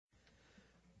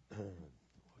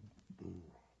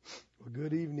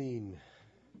Good evening.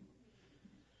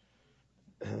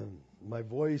 My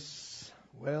voice,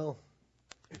 well,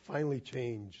 it finally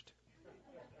changed.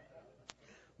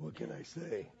 What can I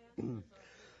say?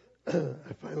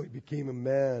 I finally became a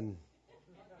man.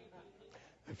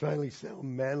 I finally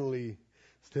sound manly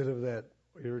instead of that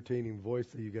irritating voice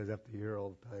that you guys have to hear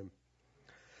all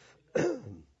the time.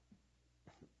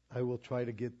 I will try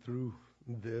to get through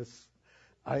this.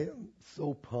 I am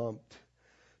so pumped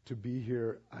to be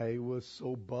here. I was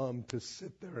so bummed to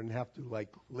sit there and have to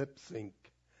lip sync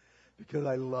because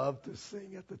I love to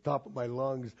sing at the top of my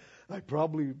lungs. I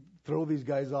probably throw these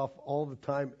guys off all the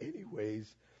time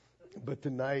anyways, but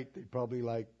tonight they probably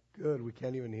good, we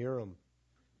can't even hear them.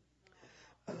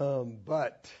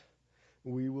 But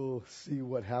we will see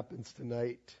what happens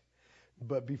tonight.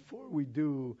 But before we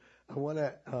do, I want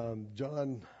to,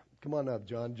 John, come on up,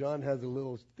 John. John has a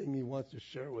little thing he wants to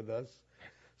share with us,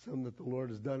 something that the Lord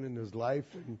has done in his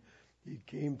life, and he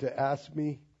came to ask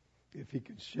me if he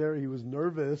could share. He was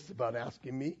nervous about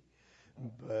asking me,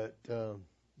 but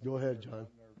go ahead, John.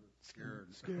 Scared.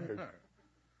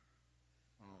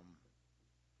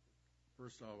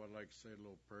 First off, I'd like to say a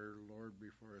little prayer, Lord,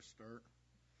 before I start.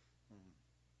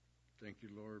 Thank you,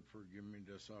 Lord, for giving me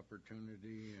this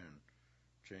opportunity and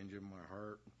changing my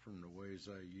heart from the ways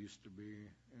I used to be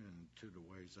and to the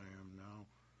ways I am now.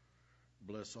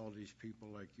 Bless all these people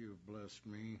like you have blessed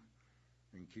me,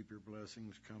 and keep your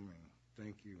blessings coming.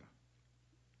 Thank you.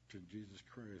 To Jesus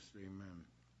Christ, amen.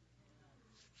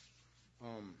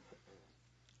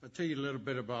 I'll tell you a little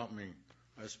bit about me.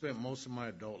 I spent most of my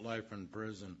adult life in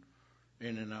prison,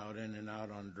 in and out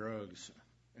on drugs.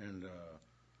 And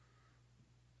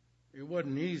it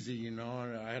wasn't easy, you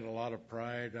know. I had a lot of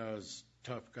pride. I was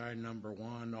tough guy number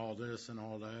one, all this and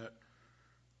all that.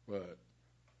 But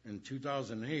in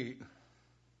 2008,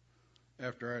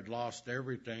 after I'd lost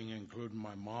everything, including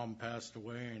my mom passed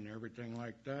away and everything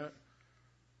like that,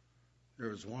 there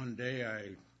was one day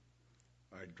I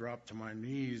dropped to my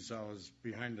knees. I was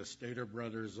behind the Stater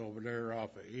Brothers over there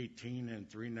off of 18 and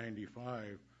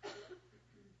 395,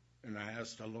 and I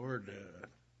asked the Lord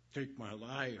to take my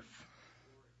life.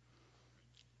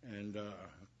 And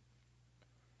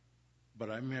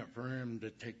but I meant for him to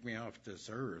take me off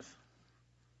this earth.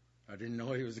 I didn't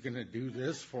know he was going to do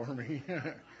this for me.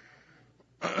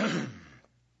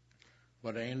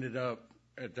 But I ended up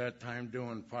at that time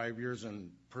doing 5 years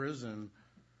in prison.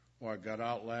 Well, I got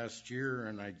out last year,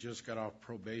 and I just got off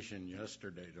probation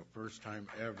yesterday, the first time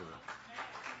ever.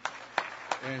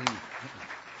 And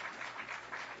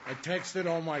I texted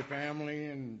all my family,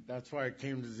 and that's why I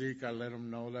came to Zeke. I let him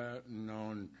know that,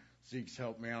 and Zeke's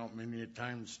helped me out many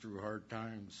times through hard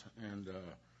times. And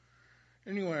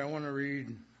anyway, I want to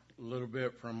read a little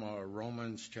bit from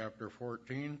Romans chapter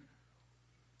 14,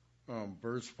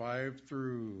 verse 5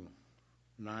 through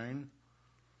 9.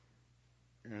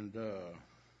 And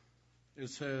it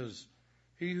says,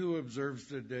 "He who observes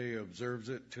the day observes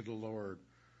it to the Lord,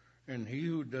 and he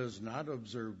who does not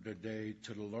observe the day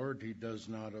to the Lord, he does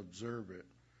not observe it.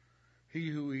 He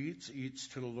who eats, eats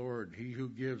to the Lord, he who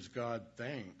gives God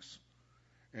thanks,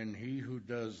 and he who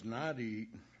does not eat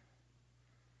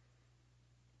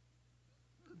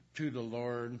to the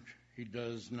Lord, he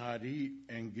does not eat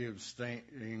and gives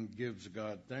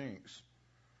God thanks.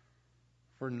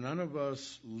 For none of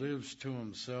us lives to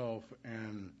himself,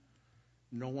 and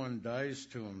no one dies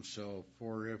to himself.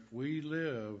 For if we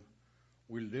live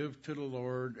to the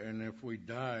Lord, and if we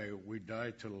die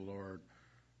to the Lord.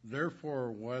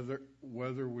 Therefore,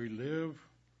 whether we live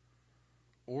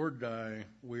or die,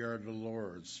 we are the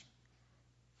Lord's.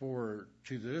 For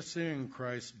to this end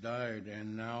Christ died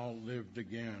and now lived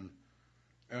again,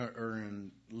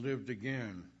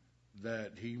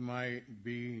 that he might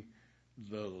be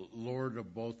the Lord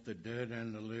of both the dead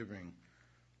and the living."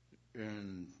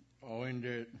 And I'll end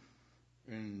it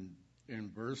in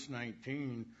verse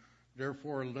 19.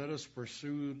 "Therefore let us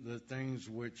pursue the things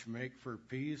which make for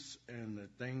peace and the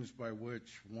things by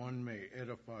which one may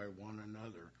edify one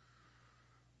another."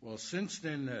 Well, since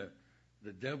then,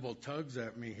 the devil tugs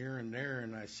at me here and there,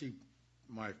 and I see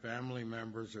my family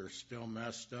members are still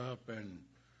messed up, and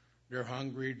they're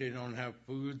hungry. They don't have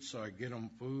food, so I get them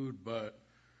food. But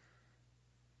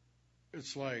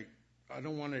it's like I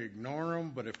don't want to ignore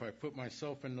them, but if I put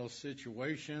myself in those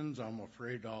situations, I'm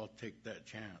afraid I'll take that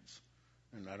chance.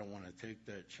 And I don't want to take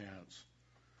that chance.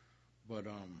 But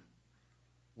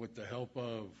with the help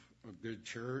of a good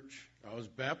church, I was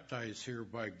baptized here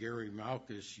by Gary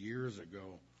Malkus years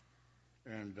ago.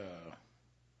 And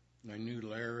I knew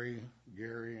Larry,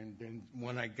 Gary, and then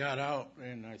when I got out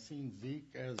and I seen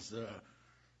Zeke as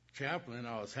chaplain,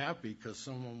 I was happy because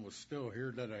someone was still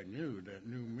here that I knew, that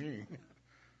knew me.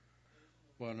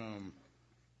 But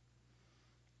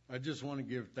I just want to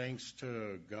give thanks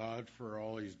to God for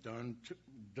all He's done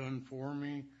for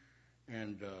me,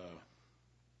 and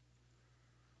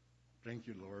thank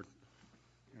you, Lord,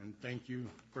 and thank you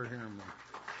for hearing me.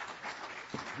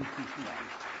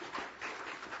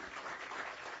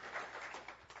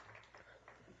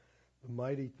 The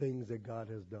mighty things that God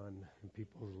has done in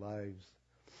people's lives.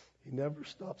 He never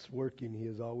stops working. He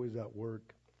is always at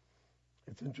work.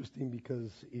 It's interesting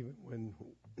because even when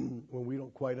we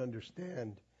don't quite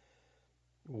understand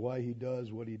why He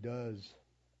does what He does,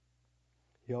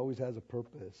 He always has a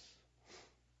purpose.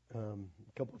 A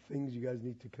couple of things you guys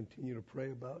need to continue to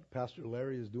pray about. Pastor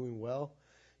Larry is doing well.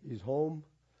 He's home.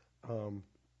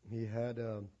 He had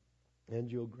an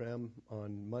angiogram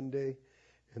on Monday,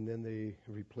 and then they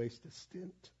replaced a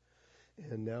stent,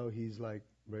 and now he's like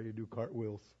ready to do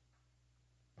cartwheels.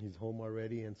 He's home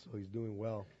already, and so he's doing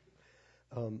well.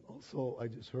 Also, I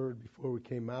just heard before we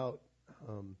came out,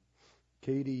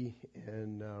 Katie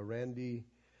and Randy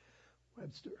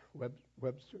Webster,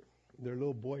 their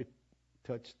little boy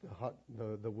touched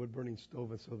the wood-burning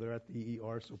stove, and so they're at the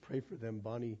ER, so pray for them.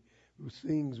 Bonnie, who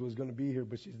sings, was going to be here,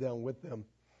 but she's down with them.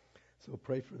 So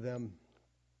pray for them.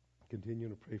 Continue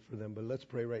to pray for them. But let's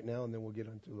pray right now, and then we'll get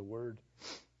into the Word.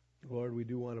 Lord, we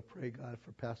do want to pray, God,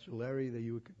 for Pastor Larry, that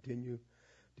you would continue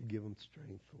to give him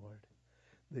strength, Lord.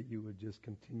 That you would just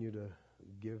continue to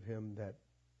give him that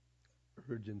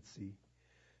urgency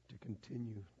to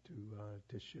continue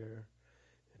to share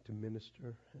and to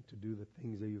minister and to do the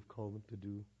things that you've called him to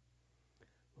do.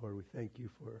 Lord, we thank you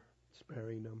for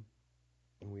sparing him,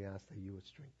 and we ask that you would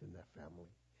strengthen that family.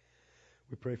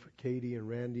 We pray for Katie and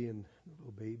Randy and the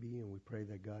little baby, and we pray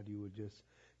that, God, you would just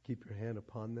keep your hand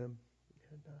upon them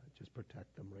and just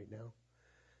protect them right now,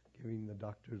 giving the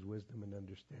doctors wisdom and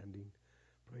understanding,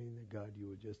 praying that, God, you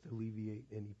would just alleviate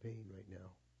any pain right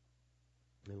now.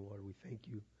 And, Lord, we thank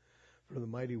you for the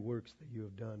mighty works that you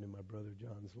have done in my brother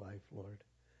John's life, Lord.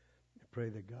 I pray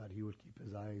that, God, he would keep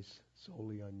his eyes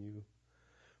solely on you,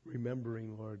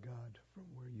 remembering, Lord God, from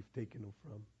where you've taken him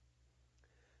from.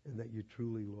 And that you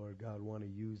truly, Lord God, want to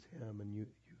use him and use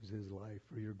his life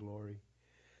for your glory.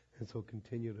 And so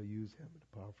continue to use him in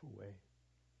a powerful way.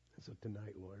 And so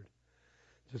tonight, Lord,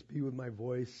 just be with my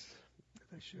voice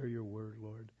as I share your word,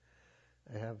 Lord.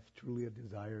 I have truly a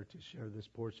desire to share this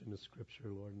portion of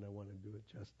Scripture, Lord, and I want to do it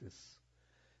justice.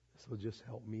 So just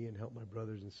help me and help my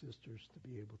brothers and sisters to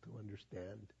be able to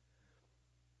understand.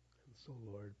 And so,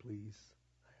 Lord, please,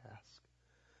 I ask,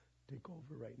 take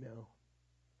over right now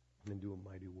and do a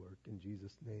mighty work. In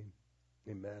Jesus' name,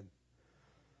 amen.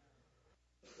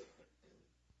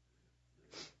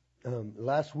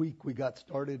 Last week we got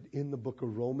started in the book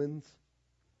of Romans.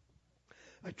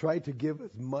 I tried to give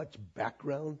as much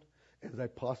background as I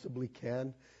possibly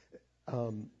can,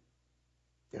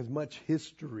 as much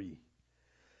history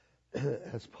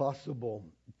as possible,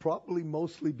 probably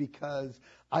mostly because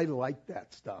I like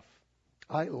that stuff.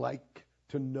 I like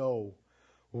to know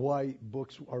why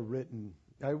books are written.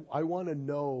 I want to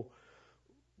know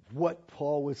what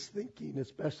Paul was thinking,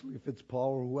 especially if it's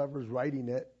Paul or whoever's writing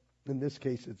it. In this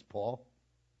case, it's Paul.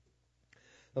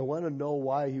 I want to know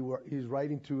why he's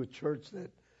writing to a church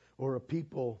or a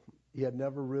people he had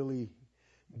never really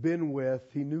been with.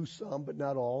 He knew some, but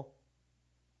not all.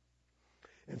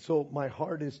 And so my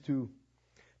heart is to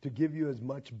give you as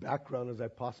much background as I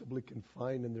possibly can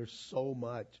find, and there's so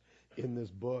much in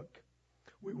this book.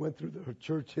 We went through the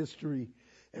church history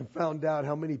and found out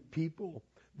how many people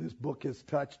this book has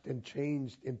touched and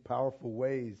changed in powerful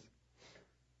ways.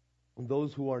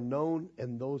 Those who are known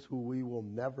and those who we will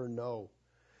never know.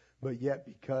 But yet,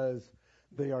 because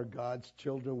they are God's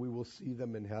children, we will see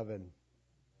them in heaven.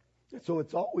 So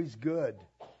it's always good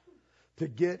to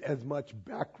get as much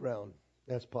background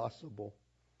as possible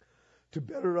to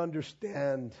better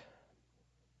understand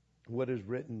what is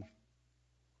written.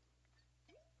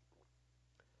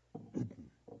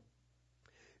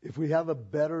 If we have a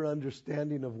better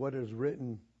understanding of what is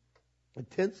written, it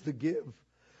tends to give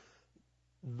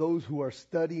those who are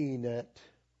studying it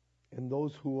and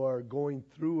those who are going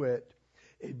through it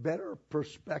a better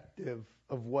perspective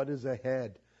of what is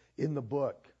ahead in the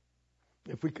book.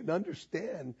 If we can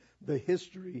understand the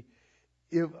history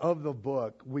of the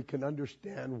book, we can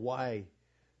understand why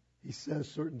he says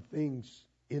certain things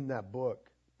in that book.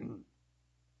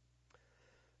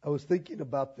 I was thinking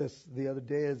about this the other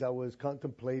day as I was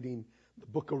contemplating the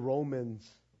book of Romans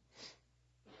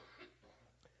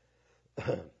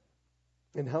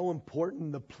and how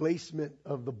important the placement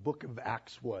of the book of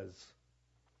Acts was.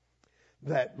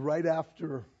 That right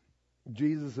after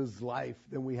Jesus' life,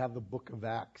 then we have the book of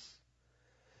Acts.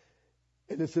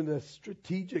 And it's in a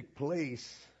strategic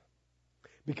place,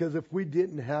 because if we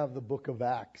didn't have the book of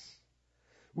Acts,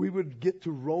 we would get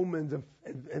to Romans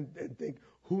and think,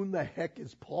 who in the heck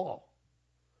is Paul?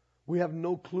 We have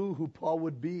no clue who Paul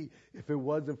would be if it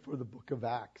wasn't for the book of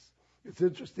Acts. It's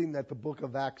interesting that the book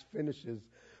of Acts finishes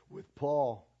with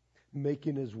Paul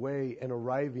making his way and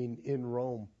arriving in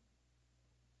Rome.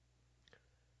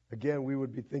 Again, we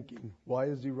would be thinking, why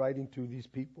is he writing to these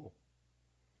people?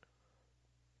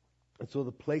 And so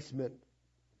the placement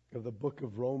of the book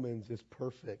of Romans is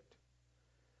perfect,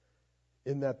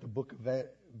 in that the book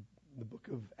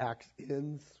of Acts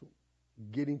ends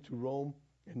getting to Rome,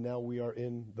 and now we are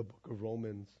in the book of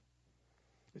Romans.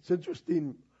 It's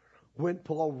interesting, when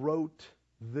Paul wrote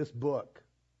this book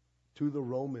to the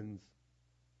Romans,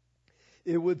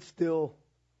 it would still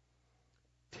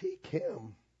take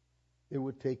him,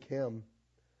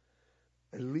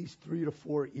 at least 3 to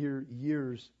 4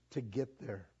 years to get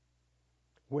there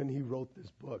when he wrote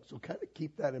this book. So kind of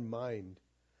keep that in mind,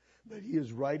 that he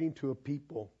is writing to a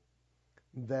people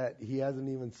that he hasn't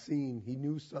even seen. He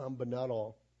knew some, but not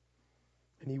all.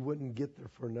 And he wouldn't get there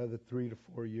for another 3 to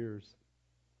 4 years.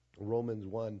 Romans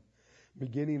 1,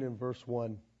 beginning in verse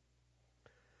 1.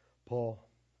 Paul,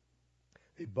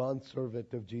 a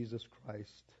bondservant of Jesus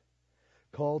Christ,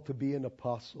 called to be an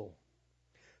apostle,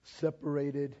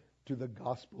 separated to the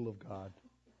gospel of God,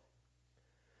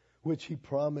 which he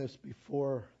promised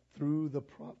before through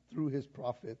his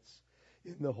prophets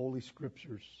in the Holy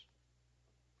Scriptures,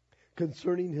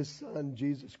 concerning his Son,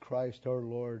 Jesus Christ our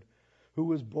Lord, who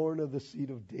was born of the seed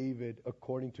of David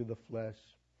according to the flesh,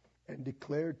 and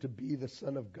declared to be the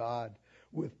Son of God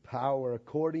with power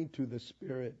according to the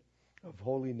Spirit of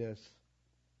holiness,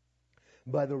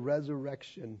 by the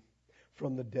resurrection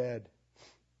from the dead.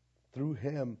 Through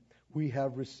him we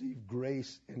have received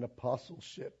grace and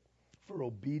apostleship for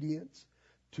obedience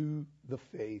to the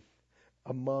faith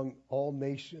among all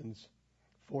nations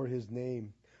for his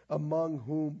name, among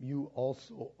whom you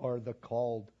also are the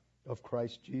called of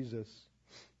Christ Jesus.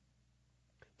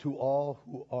 To all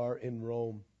who are in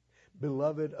Rome,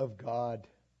 beloved of God,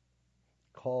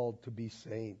 called to be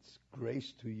saints,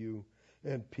 grace to you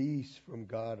and peace from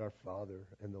God our Father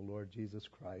and the Lord Jesus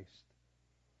Christ.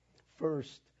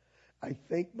 First, I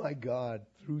thank my God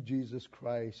through Jesus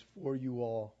Christ for you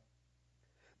all,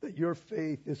 that your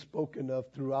faith is spoken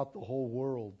of throughout the whole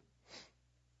world.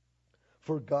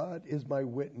 For God is my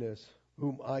witness,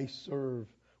 whom I serve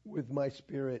with my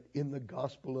spirit in the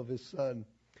gospel of his Son,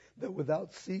 that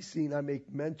without ceasing I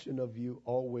make mention of you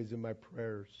always in my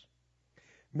prayers,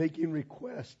 making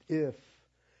request if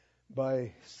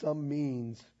by some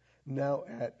means now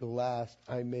at last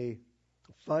I may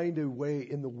find a way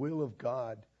in the will of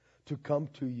God to come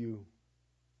to you.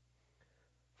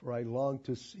 For I long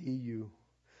to see you,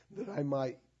 that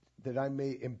I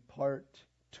may impart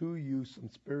to you some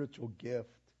spiritual gift,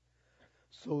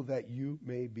 so that you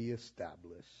may be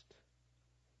established.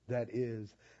 That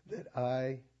is, that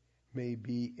I may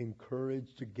be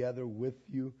encouraged together with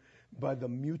you by the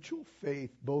mutual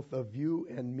faith both of you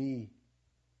and me.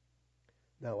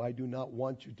 Now I do not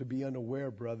want you to be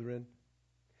unaware, brethren,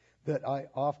 that I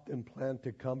often planned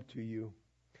to come to you,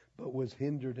 but was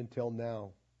hindered until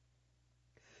now,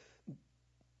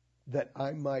 that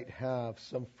I might have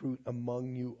some fruit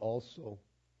among you also,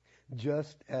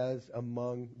 just as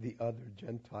among the other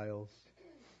Gentiles.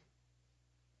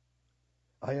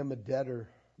 I am a debtor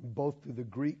both to the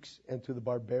Greeks and to the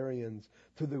barbarians,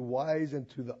 to the wise and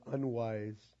to the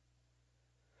unwise.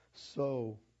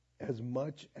 So, as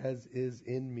much as is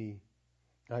in me,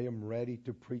 I am ready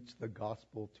to preach the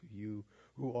gospel to you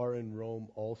who are in Rome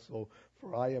also,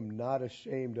 for I am not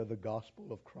ashamed of the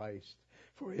gospel of Christ,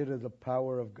 for it is the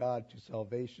power of God to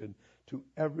salvation to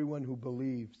everyone who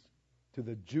believes, to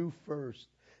the Jew first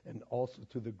and also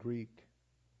to the Greek.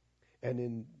 And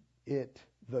in it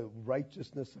the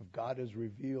righteousness of God is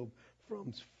revealed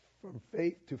from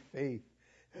faith to faith,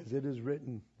 as it is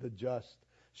written, the just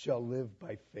shall live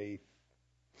by faith.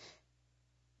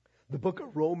 The book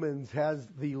of Romans has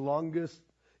the longest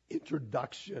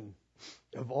introduction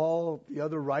of all the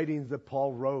other writings that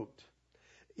Paul wrote.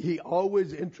 He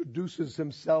always introduces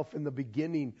himself in the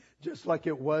beginning, just like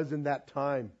it was in that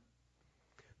time.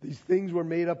 These things were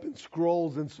made up in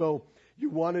scrolls, and so you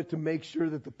wanted to make sure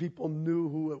that the people knew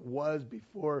who it was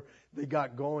before they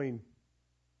got going.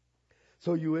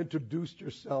 So you introduced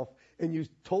yourself, and you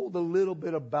told a little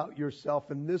bit about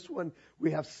yourself. In this one, we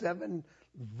have 7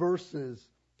 verses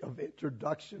of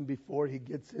introduction before he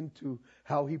gets into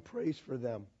how he prays for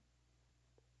them.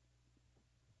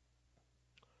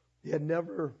 He had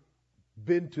never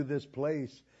been to this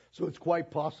place. So it's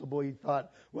quite possible he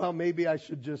thought, well, maybe I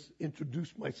should just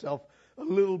introduce myself a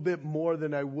little bit more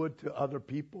than I would to other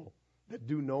people that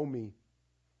do know me.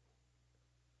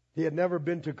 He had never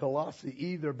been to Colossae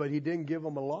either, but he didn't give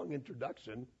them a long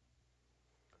introduction.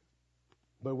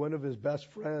 But one of his best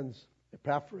friends,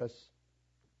 Epaphras,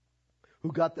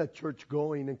 who got that church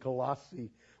going in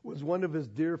Colossae, was one of his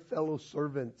dear fellow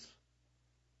servants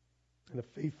and a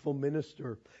faithful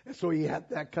minister. And so he had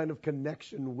that kind of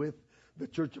connection with the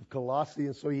church of Colossae,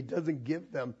 and so he doesn't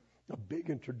give them a big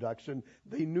introduction.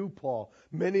 They knew Paul.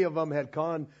 Many of them had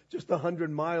gone just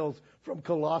 100 miles from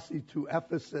Colossae to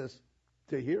Ephesus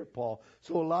to hear Paul.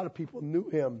 So a lot of people knew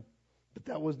him, but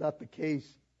that was not the case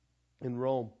in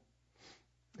Rome.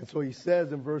 And so he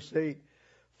says in verse 8,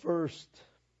 first,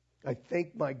 I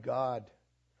thank my God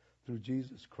through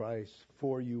Jesus Christ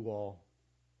for you all.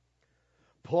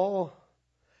 Paul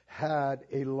had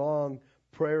a long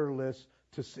prayer list,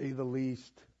 to say the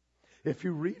least. If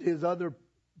you read his other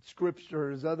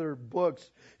scripture, his other books,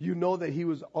 you know that he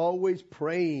was always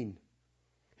praying.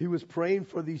 He was praying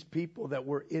for these people that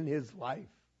were in his life.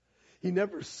 He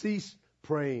never ceased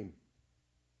praying.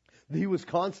 He was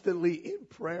constantly in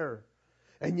prayer.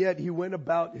 And yet he went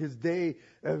about his day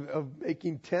of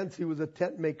making tents. He was a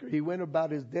tent maker. He went about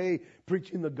his day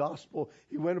preaching the gospel.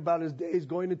 He went about his days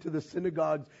going into the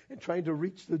synagogues and trying to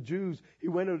reach the Jews. He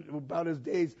went about his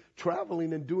days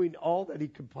traveling and doing all that he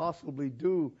could possibly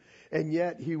do. And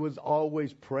yet he was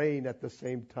always praying at the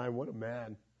same time. What a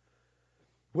man.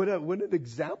 What an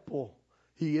example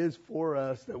he is for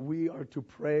us, that we are to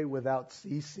pray without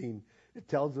ceasing. It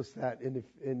tells us that in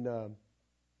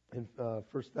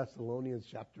 1 Thessalonians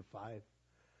chapter 5,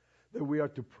 that we are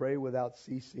to pray without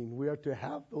ceasing. We are to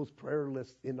have those prayer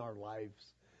lists in our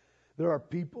lives. There are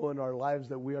people in our lives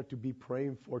that we are to be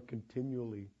praying for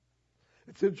continually.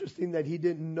 It's interesting that he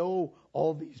didn't know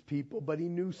all these people, but he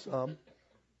knew some.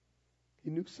 He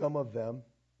knew some of them.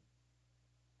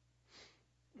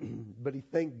 But he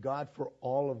thanked God for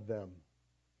all of them.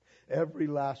 Every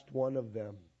last one of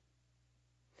them.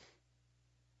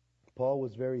 Paul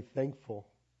was very thankful.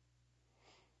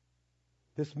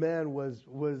 This man was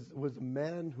a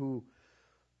man who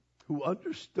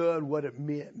understood what it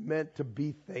meant to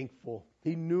be thankful.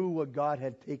 He knew what God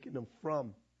had taken him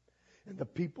from, and the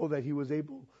people that he was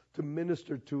able to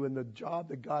minister to, and the job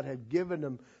that God had given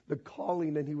him, the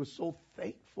calling, and he was so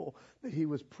thankful that he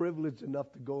was privileged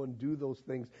enough to go and do those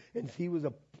things. And he was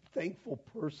a thankful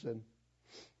person.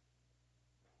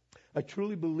 I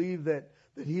truly believe that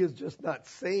he is just not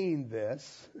saying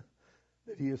this,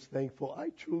 that he is thankful. I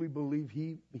truly believe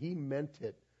he meant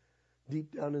it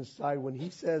deep down inside when he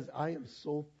says, I am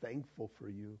so thankful for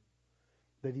you,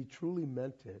 that he truly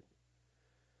meant it.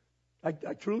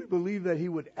 I truly believe that he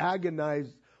would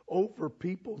agonize over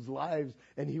people's lives,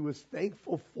 and he was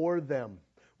thankful for them,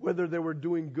 whether they were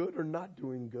doing good or not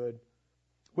doing good,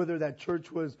 whether that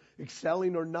church was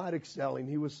excelling or not excelling.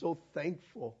 He was so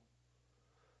thankful,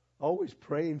 always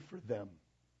praying for them.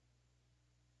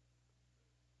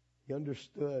 He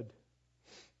understood.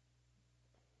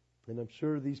 And I'm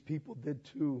sure these people did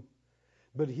too.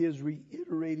 But he is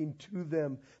reiterating to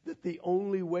them that the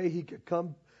only way he could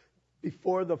come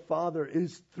before the Father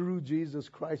is through Jesus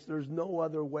Christ. There's no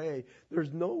other way.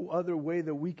 There's no other way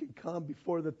that we can come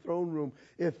before the throne room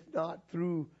if not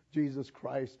through Jesus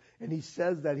Christ. And he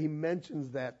says that, he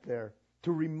mentions that there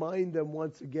to remind them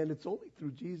once again, it's only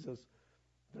through Jesus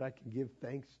that I can give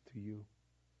thanks to you.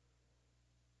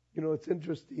 You know, it's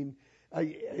interesting.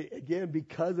 Again,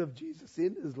 because of Jesus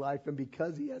in his life and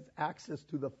because he has access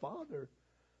to the Father,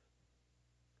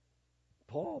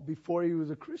 Paul, before he was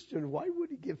a Christian, why would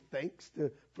he give thanks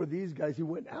for these guys? He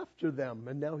went after them,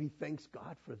 and now he thanks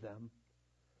God for them.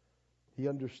 He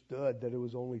understood that it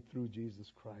was only through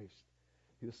Jesus Christ.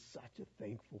 He was such a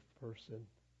thankful person.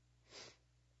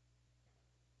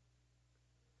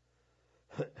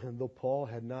 And though Paul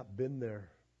had not been there,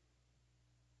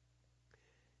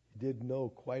 he did know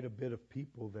quite a bit of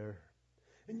people there.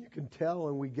 And you can tell,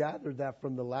 and we gathered that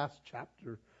from the last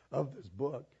chapter of this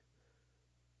book.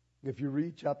 If you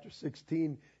read chapter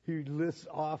 16, he lists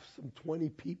off some 20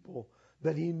 people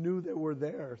that he knew that were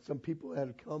there. Some people that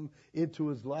had come into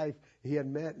his life, he had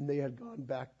met, and they had gone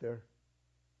back there.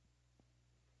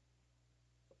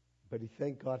 But he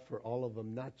thanked God for all of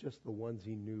them, not just the ones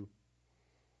he knew.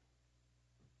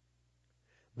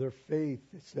 Their faith,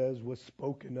 it says, was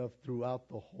spoken of throughout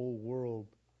the whole world.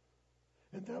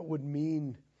 And that would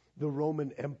mean the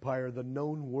Roman Empire, the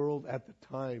known world at the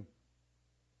time.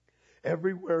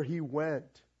 Everywhere he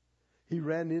went, he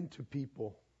ran into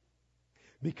people.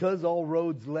 Because all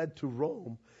roads led to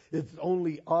Rome, it's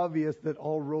only obvious that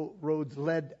all roads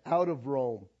led out of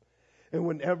Rome. And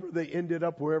whenever they ended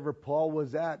up wherever Paul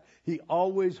was at, he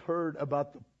always heard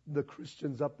about the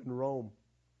Christians up in Rome.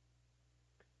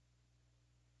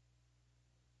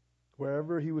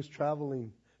 Wherever he was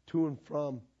traveling to and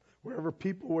from, wherever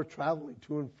people were traveling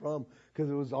to and from, because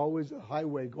it was always a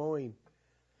highway going,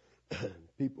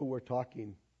 people were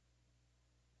talking.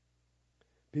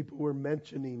 People were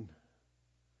mentioning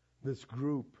this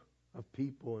group of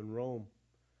people in Rome.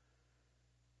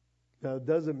 Now, it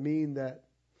doesn't mean that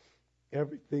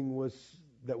everything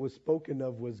that was spoken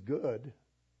of was good.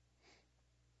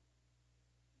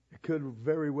 It could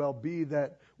very well be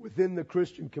that within the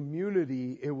Christian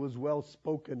community, it was well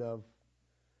spoken of.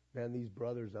 Man, these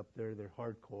brothers up there, they're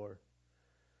hardcore.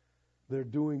 They're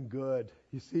doing good.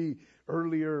 You see,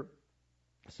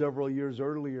 several years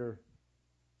earlier,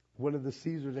 one of the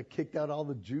Caesars had kicked out all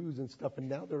the Jews and stuff, and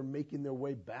now they're making their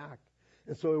way back.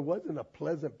 And so it wasn't a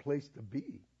pleasant place to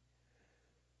be.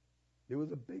 It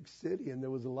was a big city, and there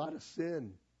was a lot of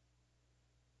sin.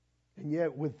 And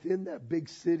yet, within that big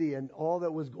city and all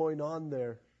that was going on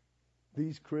there,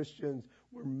 these Christians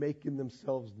were making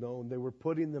themselves known. They were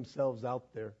putting themselves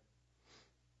out there.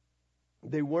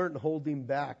 They weren't holding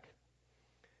back.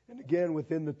 And again,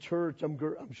 within the church, I'm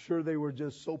sure they were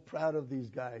just so proud of these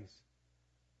guys.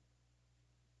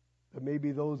 But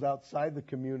maybe those outside the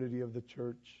community of the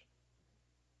church,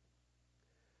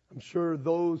 I'm sure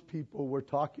those people were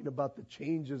talking about the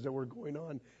changes that were going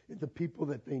on in the people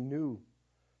that they knew.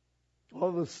 All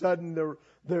of a sudden,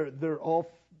 they're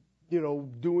all,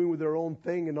 doing their own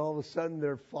thing, and all of a sudden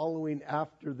they're following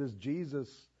after this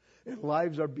Jesus, and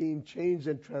lives are being changed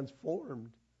and transformed.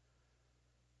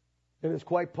 And it's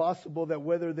quite possible that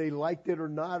whether they liked it or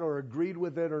not, or agreed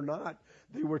with it or not,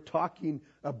 they were talking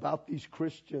about these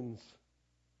Christians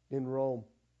in Rome.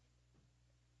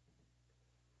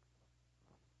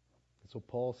 So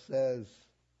Paul says,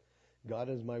 God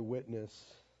is my witness,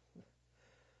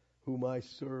 whom I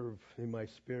serve in my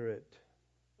spirit,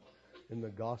 in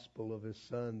the gospel of his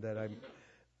Son,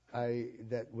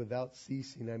 that without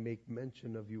ceasing I make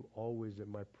mention of you always in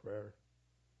my prayer.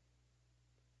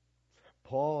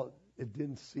 Paul, it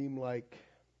didn't seem like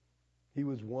he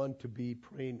was one to be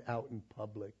praying out in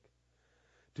public,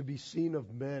 to be seen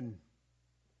of men.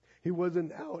 He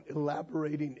wasn't out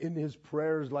elaborating in his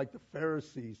prayers like the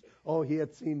Pharisees. Oh, he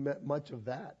had seen much of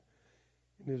that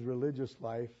in his religious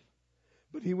life.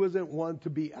 But he wasn't one to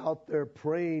be out there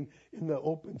praying in the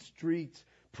open streets,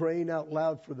 praying out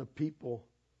loud for the people.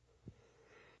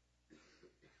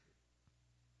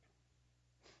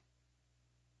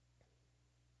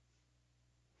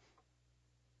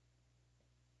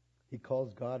 He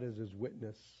calls God as his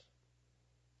witness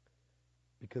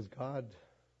because God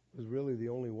was really the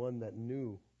only one that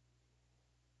knew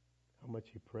how much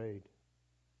he prayed.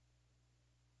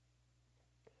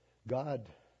 God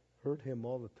heard him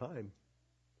all the time.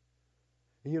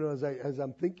 And, as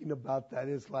I'm thinking about that,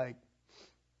 it's like,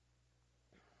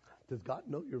 does God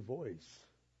know your voice?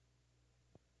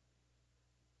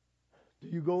 Do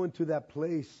you go into that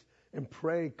place and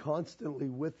pray constantly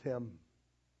with him,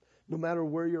 no matter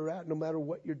where you're at, no matter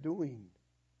what you're doing?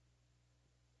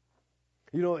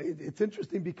 It's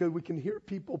interesting because we can hear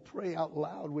people pray out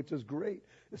loud, which is great,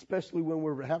 especially when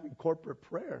we're having corporate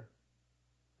prayer.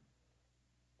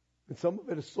 And some of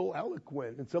it is so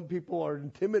eloquent, and some people are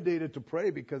intimidated to pray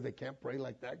because they can't pray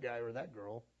like that guy or that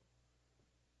girl.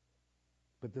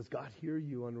 But does God hear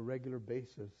you on a regular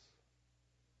basis?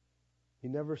 He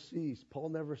never ceased. Paul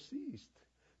never ceased.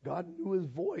 God knew his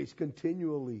voice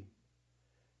continually.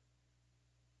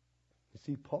 You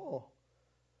see, Paul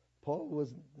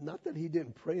was, not that he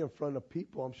didn't pray in front of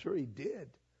people, I'm sure he did.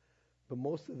 But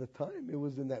most of the time it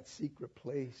was in that secret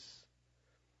place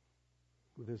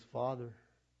with his Father.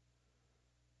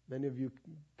 Many of you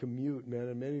commute, man,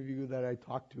 and many of you that I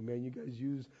talk to, man, you guys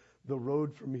use the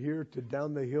road from here to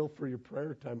down the hill for your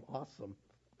prayer time. Awesome.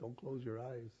 Don't close your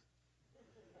eyes.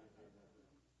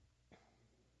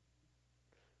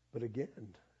 But again,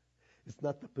 it's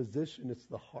not the position, it's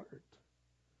the heart.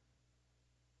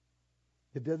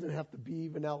 It doesn't have to be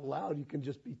even out loud. You can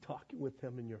just be talking with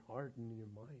him in your heart and in your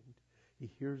mind. He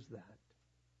hears that.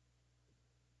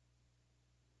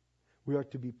 We are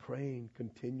to be praying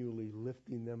continually,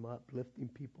 lifting them up, lifting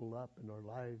people up in our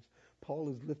lives. Paul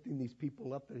is lifting these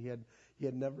people up that he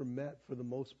had never met for the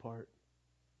most part.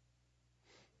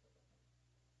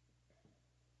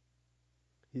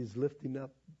 He is lifting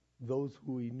up those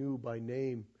who he knew by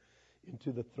name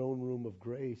into the throne room of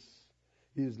grace.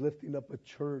 He is lifting up a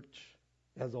church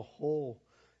as a whole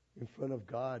in front of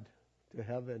God to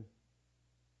heaven.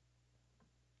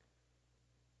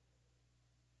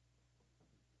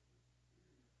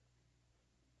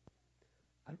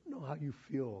 know how you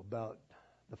feel about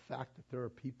the fact that there are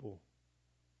people,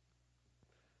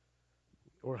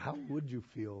 or how would you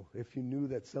feel if you knew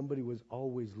that somebody was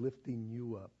always lifting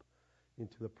you up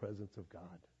into the presence of God?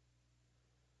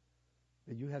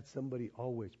 That you had somebody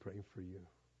always praying for you.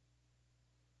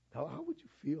 How would you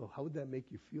feel? How would that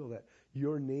make you feel that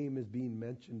your name is being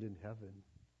mentioned in heaven?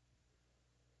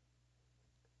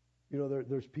 You know,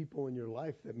 there's people in your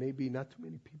life that maybe not too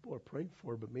many people are praying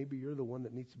for, but maybe you're the one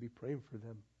that needs to be praying for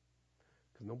them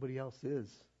because nobody else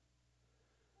is.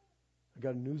 I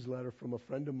got a newsletter from a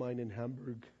friend of mine in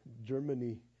Hamburg,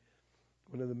 Germany,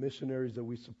 one of the missionaries that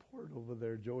we support over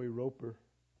there, Joey Roper.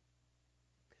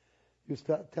 He was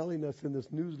telling us in this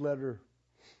newsletter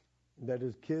that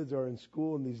his kids are in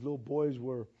school and these little boys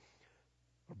are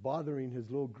bothering his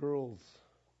little girls.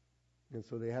 And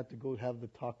so they had to go have the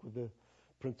talk with the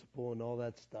principal and all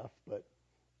that stuff. But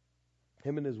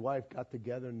him and his wife got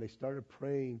together and they started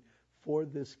praying for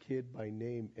this kid by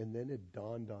name. And then it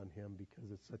dawned on him, because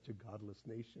it's such a godless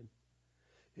nation,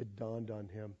 it dawned on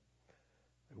him,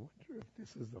 I wonder if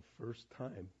this is the first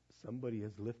time somebody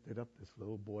has lifted up this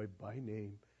little boy by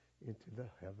name into the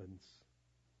heavens.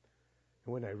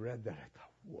 And when I read that, I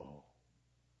thought, whoa,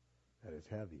 that is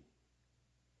heavy.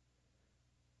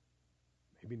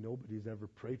 Maybe nobody's ever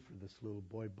prayed for this little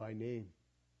boy by name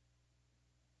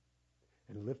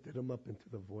and lifted him up into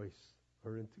the voice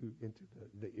or into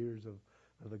the ears of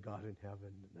the God in heaven.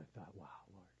 And I thought, wow,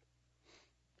 Lord.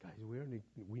 Guys,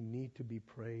 we need to be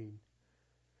praying.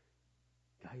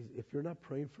 Guys, if you're not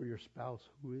praying for your spouse,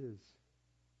 who is?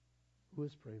 Who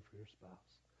is praying for your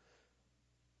spouse?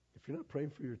 If you're not praying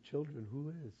for your children, who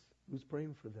is? Who's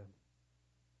praying for them?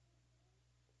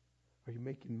 Are you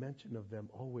making mention of them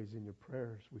always in your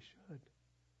prayers? We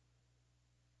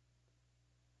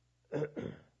should.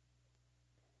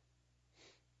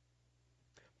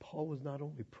 Paul was not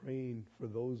only praying for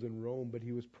those in Rome, but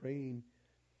he was praying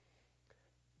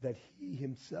that he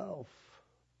himself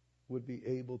would be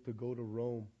able to go to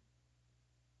Rome.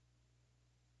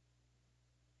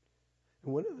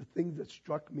 And one of the things that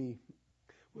struck me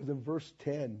was in verse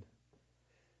 10.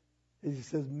 He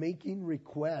says, making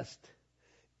request,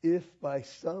 if by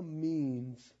some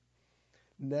means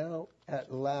now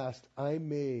at last I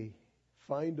may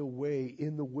find a way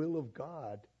in the will of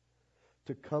God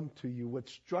to come to you. What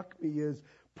struck me is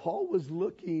Paul was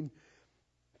looking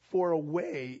for a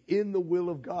way in the will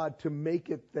of God to make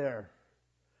it there.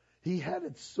 He had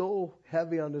it so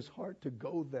heavy on his heart to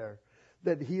go there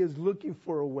that he is looking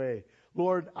for a way.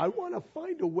 Lord, I want to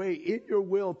find a way in your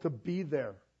will to be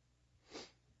there.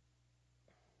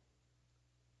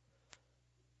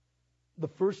 The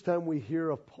first time we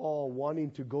hear of Paul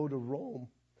wanting to go to Rome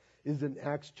is in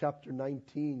Acts chapter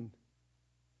 19.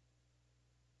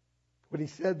 When he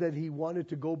said that he wanted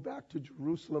to go back to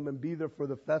Jerusalem and be there for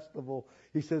the festival,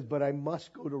 he says, but I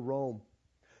must go to Rome.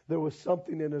 There was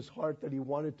something in his heart that he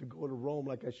wanted to go to Rome,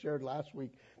 like I shared last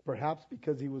week. Perhaps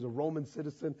because he was a Roman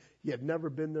citizen, he had never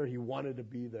been there, he wanted to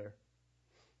be there.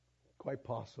 Quite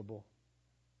possible.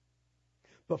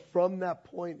 But from that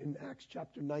point in Acts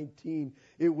chapter 19,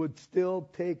 it would still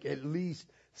take at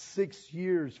least 6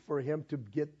 years for him to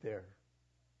get there.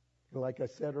 And like I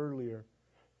said earlier,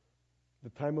 the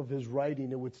time of his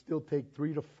writing, it would still take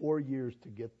 3 to 4 years to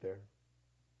get there.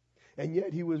 And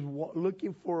yet he was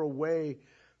looking for a way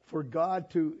for God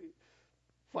to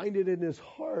find it in his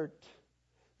heart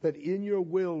that in your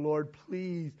will, Lord,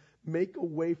 please make a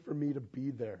way for me to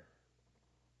be there.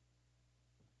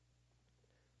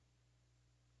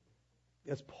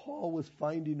 As Paul was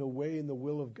finding a way in the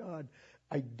will of God,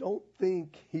 I don't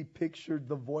think he pictured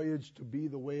the voyage to be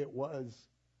the way it was.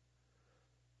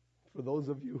 For those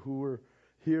of you who were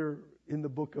here in the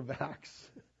book of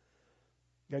Acts,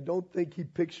 I don't think he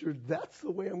pictured that's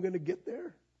the way I'm going to get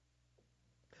there.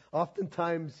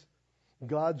 Oftentimes,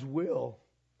 God's will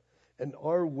and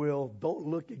our will don't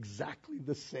look exactly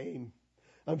the same.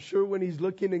 I'm sure when he's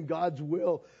looking in God's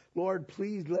will, Lord,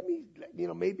 please let me,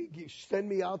 maybe send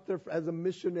me out there as a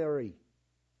missionary.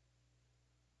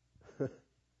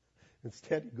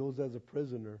 Instead, he goes as a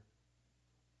prisoner.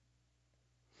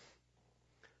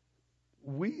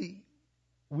 We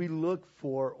look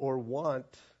for or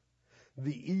want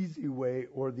the easy way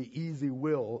or the easy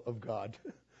will of God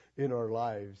in our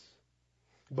lives.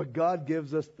 But God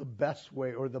gives us the best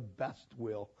way or the best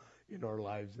will in our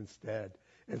lives instead.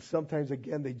 And sometimes,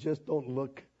 again, they just don't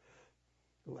look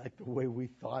like the way we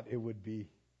thought it would be.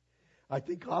 I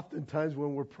think oftentimes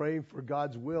when we're praying for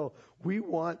God's will, we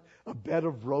want a bed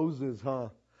of roses, huh?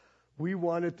 We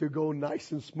want it to go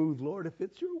nice and smooth. Lord, if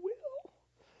it's your will,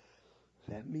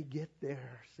 let me get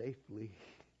there safely.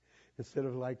 Instead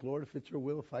of like, Lord, if it's your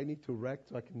will, if I need to wreck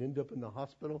so I can end up in the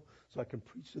hospital so I can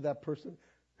preach to that person.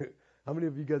 How many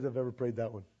of you guys have ever prayed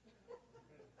that one?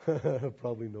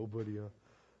 Probably nobody,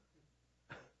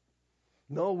 huh?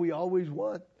 No, we always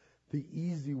want the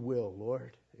easy will,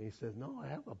 Lord. And he says, no, I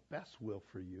have a best will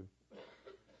for you.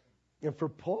 And for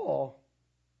Paul,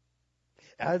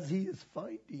 as he is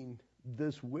finding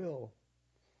this will,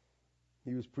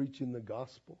 he was preaching the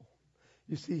gospel.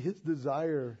 You see, his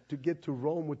desire to get to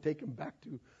Rome would take him back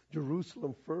to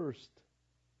Jerusalem first.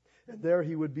 And there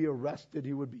he would be arrested.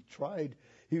 He would be tried.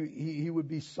 He would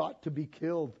be sought to be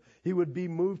killed. He would be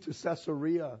moved to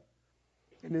Caesarea.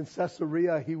 And in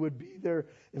Caesarea, he would be there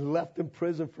and left in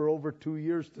prison for over 2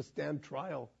 years to stand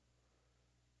trial.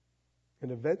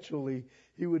 And eventually,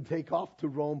 he would take off to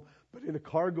Rome, but in a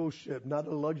cargo ship, not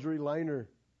a luxury liner.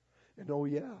 And oh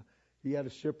yeah, he had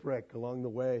a shipwreck along the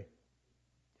way.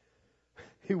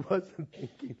 He wasn't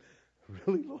thinking,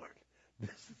 really, Lord, this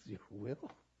is your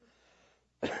will?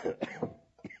 This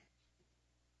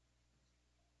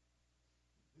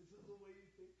is the way you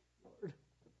think, Lord?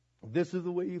 This is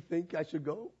the way you think I should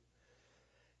go?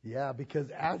 Yeah, because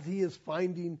as he is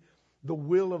finding the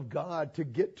will of God to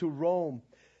get to Rome,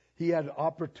 he had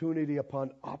opportunity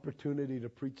upon opportunity to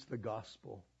preach the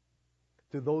gospel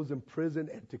to those in prison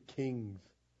and to kings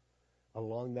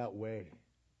along that way.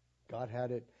 God had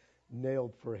it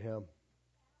nailed for him.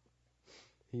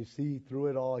 You see, through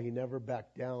it all, he never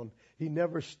backed down. He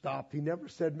never stopped. He never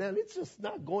said, man, it's just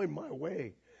not going my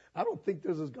way. I don't think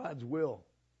this is God's will.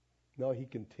 No, he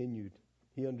continued.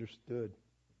 He understood.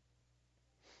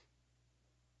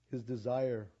 His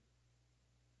desire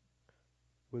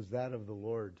was that of the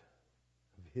Lord,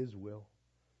 of his will.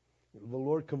 The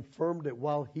Lord confirmed it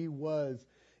while he was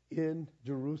in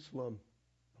Jerusalem,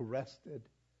 arrested.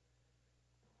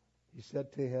 He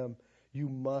said to him, you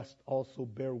must also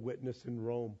bear witness in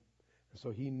Rome. And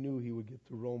so he knew he would get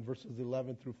to Rome. Verses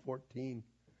 11 through 14.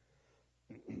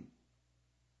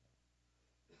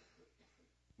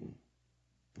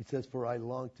 He says, for I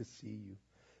long to see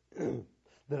you,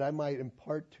 that I might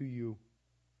impart to you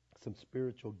some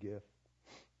spiritual gift,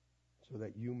 so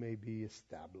that you may be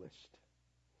established.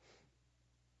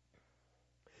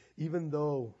 Even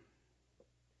though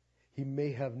he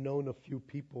may have known a few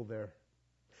people there,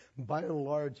 by and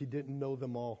large, he didn't know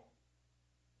them all.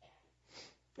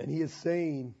 And he is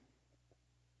saying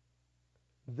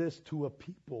this to a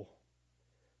people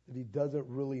that he doesn't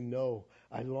really know.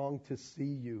 I long to see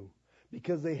you.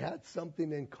 Because they had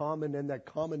something in common, and that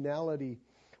commonality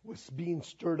was being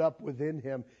stirred up within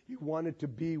him. He wanted to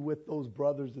be with those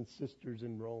brothers and sisters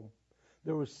in Rome.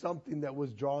 There was something that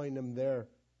was drawing him there.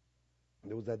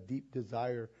 There was that deep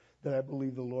desire that I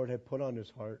believe the Lord had put on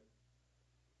his heart.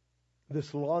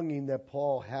 This longing that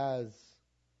Paul has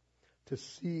to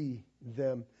see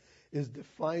them is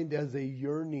defined as a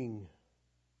yearning,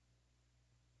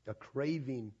 a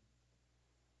craving.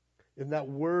 And that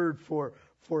word for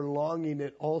longing,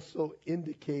 it also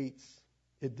indicates,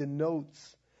 it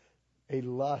denotes a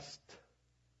lust,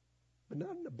 but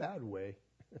not in a bad way.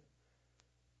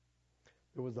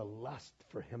 There was a lust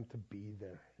for him to be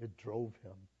there. It drove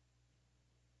him.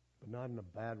 But not in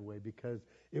a bad way, because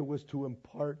it was to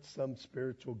impart some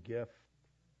spiritual gift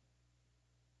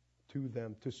to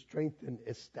them, to strengthen,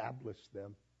 establish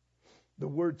them. The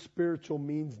word spiritual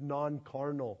means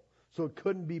non-carnal, so it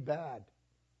couldn't be bad.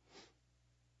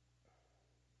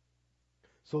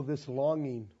 So this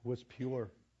longing was pure.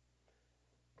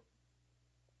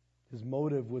 His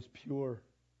motive was pure.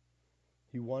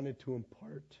 He wanted to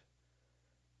impart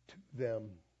to them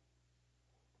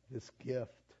this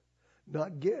gift.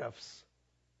 Not gifts,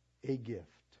 a gift.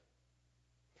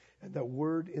 And that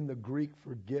word in the Greek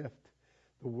for gift,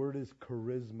 the word is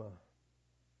charisma.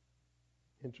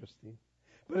 Interesting.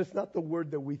 But it's not the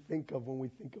word that we think of when we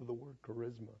think of the word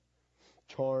charisma.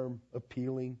 Charm,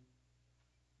 appealing,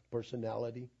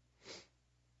 personality.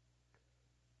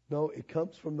 No, it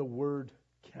comes from the word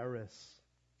charis,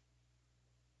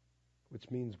 which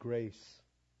means grace.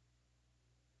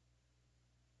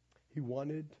 He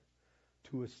wanted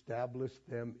to establish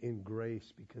them in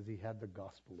grace because he had the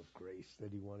gospel of grace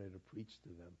that he wanted to preach to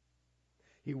them.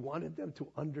 He wanted them to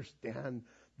understand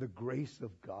the grace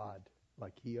of God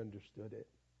like he understood it.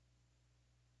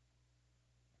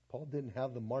 Paul didn't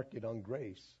have the market on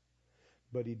grace,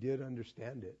 but he did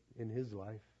understand it in his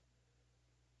life.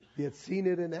 He had seen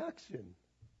it in action,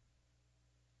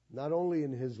 not only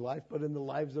in his life, but in the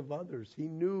lives of others. He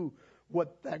knew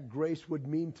what that grace would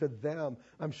mean to them.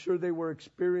 I'm sure they were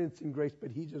experiencing grace,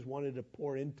 but he just wanted to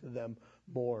pour into them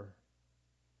more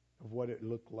of what it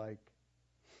looked like.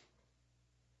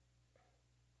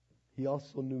 He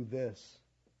also knew this,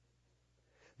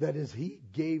 that as he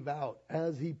gave out,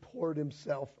 as he poured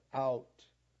himself out,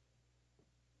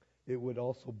 it would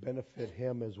also benefit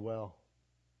him as well.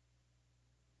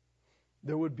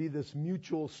 There would be this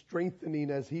mutual strengthening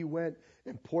as he went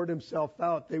and poured himself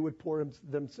out. They would pour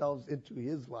themselves into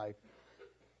his life.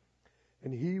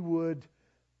 And he would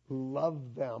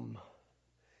love them.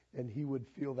 And he would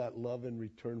feel that love in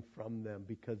return from them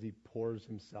because he pours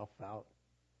himself out.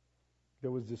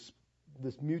 There was this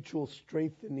mutual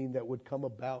strengthening that would come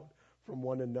about from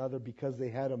one another because they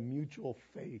had a mutual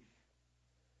faith.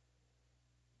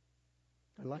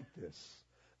 I like this.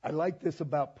 I like this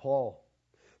about Paul.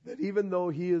 That even though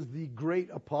he is the great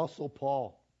apostle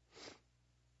Paul,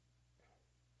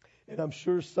 and I'm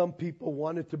sure some people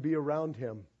wanted to be around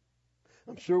him.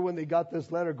 I'm sure when they got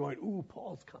this letter going, ooh,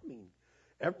 Paul's coming.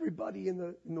 Everybody in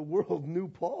the world knew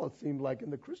Paul, it seemed like,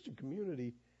 in the Christian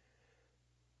community.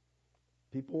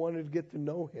 People wanted to get to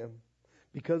know him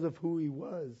because of who he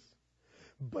was.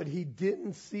 But he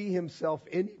didn't see himself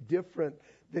any different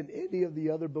than any of the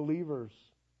other believers.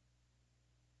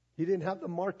 He didn't have the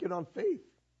market on faith.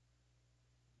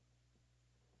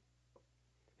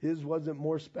 His wasn't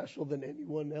more special than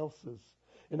anyone else's.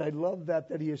 And I love that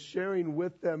he is sharing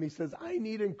with them. He says, I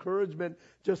need encouragement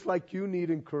just like you need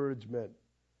encouragement.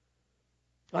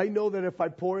 I know that if I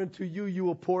pour into you, you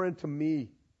will pour into me.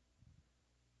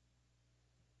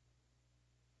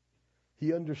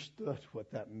 He understood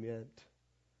what that meant.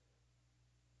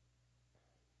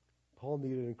 Paul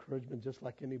needed encouragement just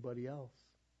like anybody else.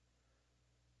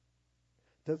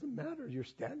 It doesn't matter you're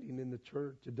standing in the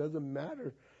church. It doesn't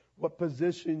matter what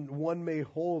position one may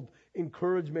hold.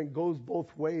 Encouragement goes both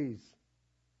ways.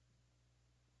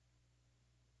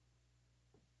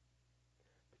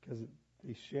 Because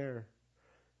they share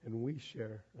and we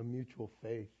share a mutual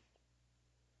faith.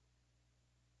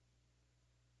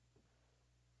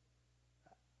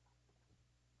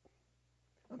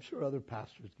 I'm sure other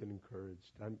pastors get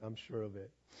encouraged. I'm sure of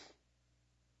it.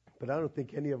 But I don't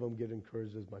think any of them get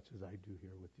encouraged as much as I do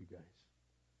here with you guys.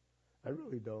 I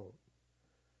really don't.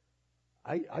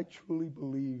 I truly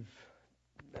believe,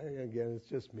 again, it's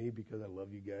just me because I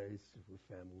love you guys.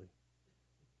 We're family.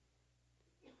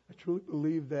 I truly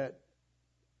believe that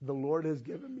the Lord has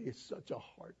given me such a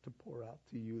heart to pour out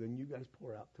to you, and you guys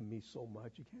pour out to me so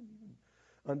much. You can't even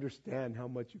understand how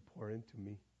much you pour into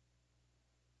me.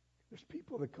 There's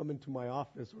people that come into my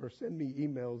office or send me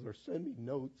emails or send me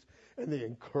notes, and they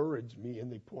encourage me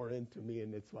and they pour into me,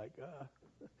 and it's like,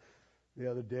 The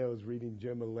other day I was reading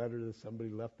Jim a letter that somebody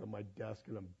left on my desk,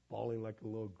 and I'm bawling like a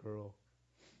little girl.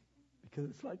 Because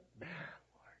it's like, man,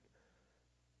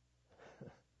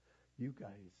 Lord, you guys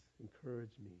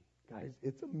encourage me. Guys,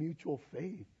 it's a mutual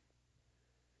faith.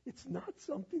 It's not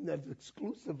something that's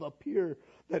exclusive up here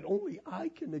that only I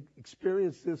can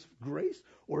experience this grace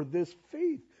or this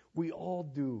faith. We all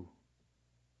do.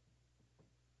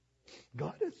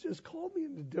 God has just called me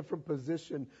in a different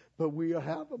position, but we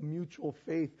have a mutual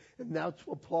faith. And that's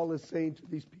what Paul is saying to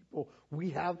these people. We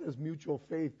have this mutual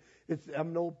faith.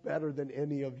 I'm no better than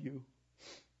any of you.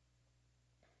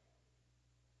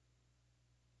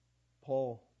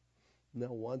 Paul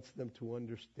now wants them to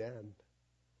understand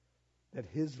that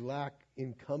his lack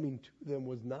in coming to them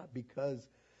was not because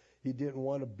he didn't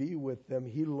want to be with them.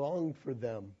 He longed for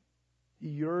them. He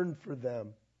yearned for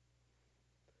them.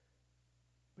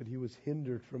 But he was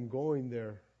hindered from going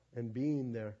there and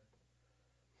being there.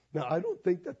 Now, I don't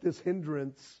think that this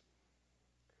hindrance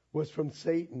was from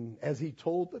Satan, as he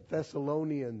told the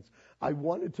Thessalonians. I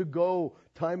wanted to go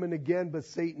time and again, but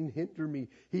Satan hindered me.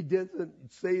 He doesn't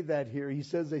say that here. He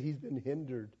says that he's been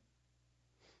hindered.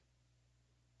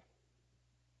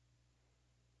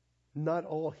 Not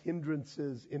all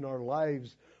hindrances in our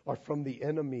lives are from the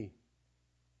enemy.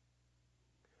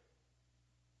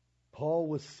 Paul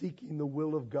was seeking the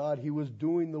will of God. He was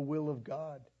doing the will of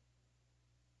God.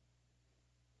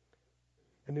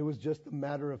 And it was just a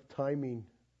matter of timing,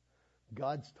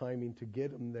 God's timing to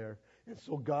get him there. And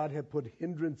so God had put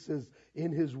hindrances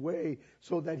in his way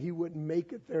so that he wouldn't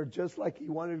make it there, just like he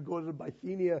wanted to go to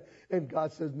Bithynia. And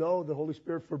God says, no, the Holy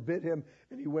Spirit forbid him.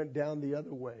 And he went down the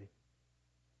other way.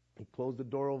 He closed the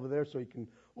door over there so he can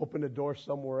open a door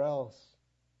somewhere else.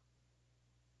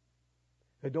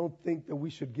 I don't think that we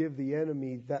should give the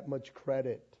enemy that much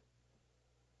credit.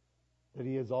 That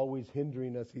he is always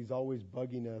hindering us. He's always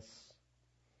bugging us.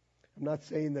 I'm not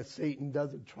saying that Satan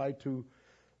doesn't try to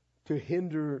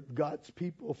hinder God's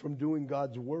people from doing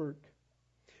God's work.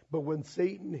 But when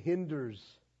Satan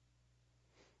hinders,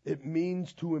 it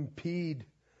means to impede,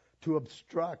 to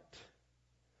obstruct,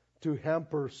 to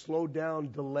hamper, slow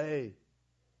down, delay.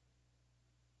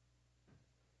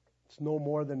 It's no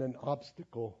more than an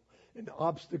obstacle. and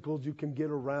obstacles you can get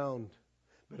around.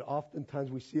 But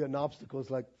oftentimes we see an obstacle, it's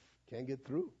like, can't get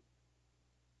through.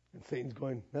 And Satan's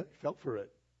going, I fell for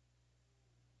it.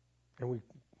 And we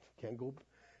can't go.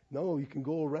 No, you can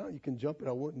go around, you can jump it.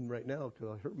 I wouldn't right now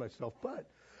because I hurt myself. But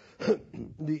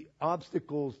the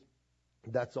obstacles,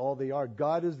 that's all they are.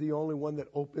 God is the only one that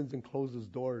opens and closes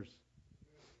doors.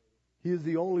 He is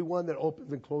the only one that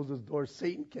opens and closes doors.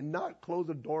 Satan cannot close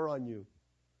a door on you.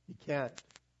 He can't.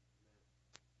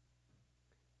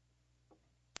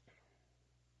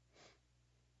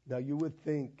 Now you would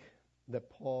think that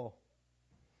Paul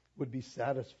would be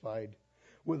satisfied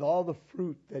with all the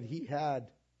fruit that he had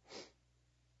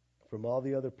from all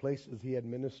the other places he had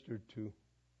ministered to.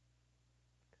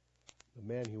 But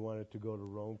man, he wanted to go to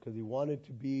Rome because he wanted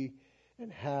to be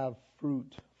and have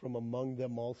fruit from among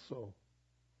them also.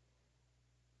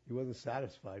 He wasn't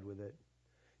satisfied with it.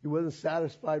 He wasn't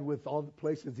satisfied with all the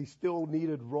places. He still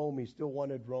needed Rome. He still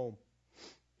wanted Rome.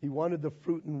 He wanted the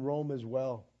fruit in Rome as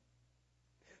well.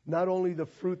 Not only the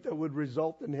fruit that would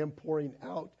result in him pouring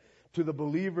out to the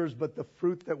believers, but the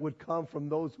fruit that would come from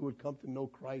those who would come to know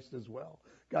Christ as well.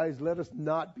 Guys, let us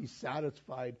not be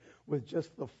satisfied with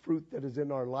just the fruit that is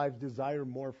in our lives. Desire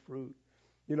more fruit.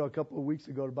 You know, a couple of weeks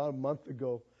ago, about a month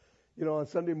ago, you know, on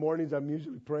Sunday mornings, I'm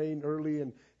usually praying early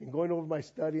and going over my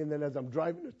study. And then as I'm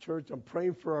driving to church, I'm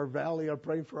praying for our valley. I'm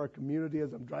praying for our community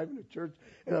as I'm driving to church.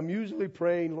 And I'm usually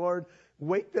praying, Lord,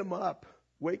 wake them up.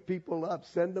 Wake people up.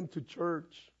 Send them to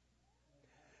church.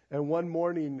 And one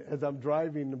morning, as I'm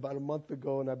driving about a month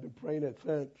ago, and I've been praying it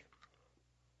since,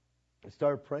 I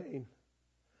started praying.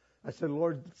 I said,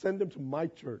 Lord, send them to my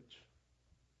church.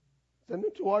 Send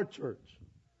them to our church.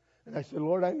 And I said,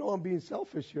 Lord, I know I'm being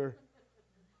selfish here,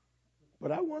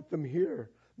 but I want them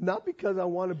here. Not because I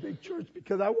want a big church,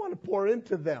 because I want to pour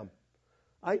into them.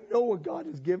 I know what God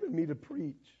has given me to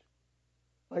preach.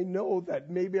 I know that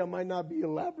maybe I might not be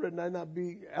elaborate and I not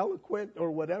be eloquent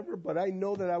or whatever, but I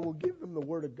know that I will give them the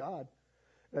Word of God.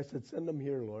 And I said, send them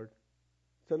here, Lord.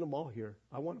 Send them all here.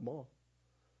 I want them all.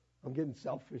 I'm getting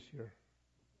selfish here.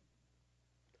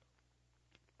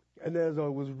 And as I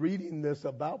was reading this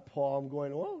about Paul, I'm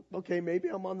going, well, okay, maybe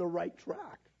I'm on the right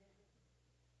track.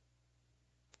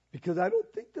 Because I don't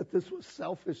think that this was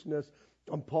selfishness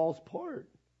on Paul's part.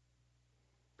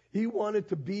 He wanted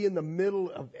to be in the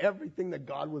middle of everything that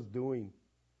God was doing.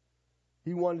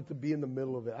 He wanted to be in the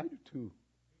middle of it. I do too.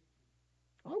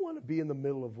 I want to be in the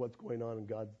middle of what's going on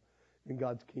in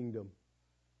God's kingdom.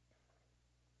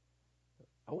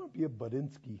 I want to be a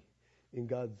Budinsky in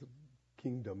God's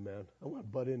kingdom, man. I want to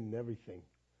butt in everything.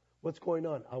 What's going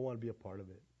on? I want to be a part of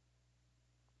it.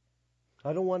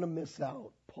 I don't want to miss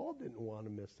out. Paul didn't want to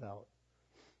miss out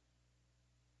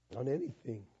on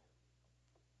anything.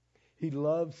 He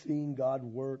loved seeing God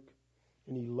work,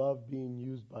 and he loved being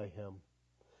used by him.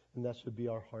 And that should be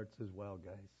our hearts as well,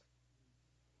 guys.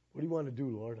 What do you want to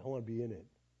do, Lord? I want to be in it.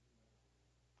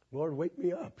 Lord, wake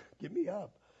me up. Get me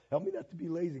up. Help me not to be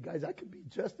lazy. Guys, I could be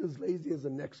just as lazy as the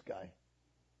next guy.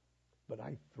 But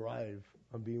I thrive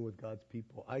on being with God's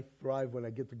people. I thrive when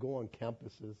I get to go on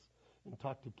campuses and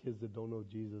talk to kids that don't know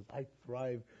Jesus. I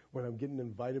thrive when I'm getting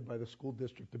invited by the school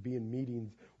district to be in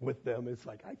meetings with them. It's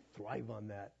like I thrive on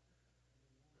that.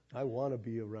 I want to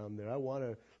be around there. I want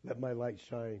to let my light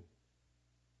shine.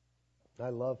 I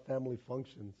love family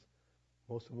functions.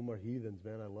 Most of them are heathens,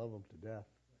 man. I love them to death.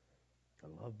 I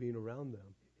love being around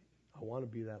them. I want to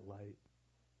be that light.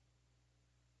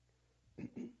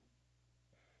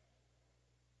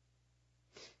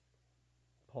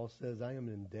 Paul says, I am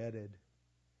indebted.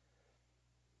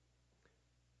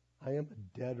 I am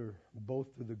a debtor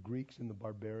both to the Greeks and the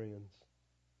barbarians,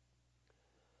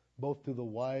 both to the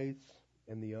wise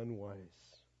and the unwise.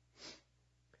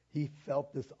 He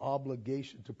felt this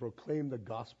obligation to proclaim the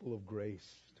gospel of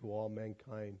grace to all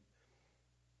mankind,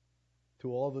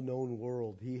 to all the known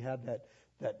world. He had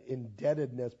that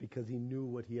indebtedness because he knew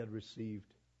what he had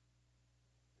received.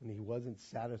 And he wasn't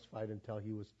satisfied until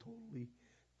he was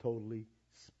totally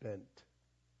spent.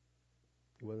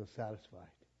 He wasn't satisfied.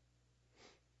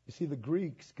 You see, the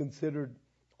Greeks considered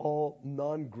all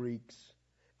non-Greeks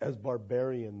as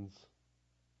barbarians.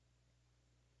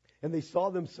 And they saw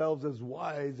themselves as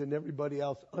wise and everybody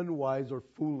else unwise or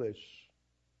foolish.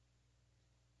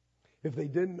 If they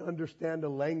didn't understand a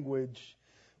language,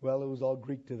 well, it was all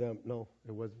Greek to them. No,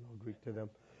 it wasn't all Greek to them.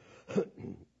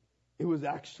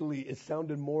 It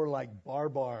sounded more like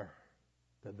barbar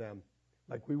to them.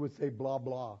 Like we would say blah,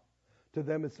 blah. To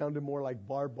them, it sounded more like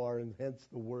barbar, and hence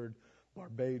the word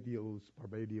barbadios,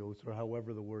 or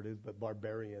however the word is, but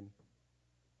barbarian.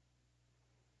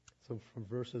 So from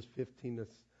verses 15 to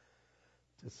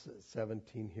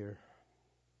 17 here.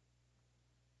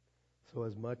 So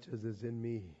as much as is in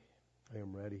me, I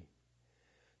am ready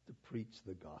to preach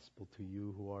the gospel to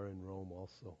you who are in Rome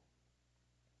also.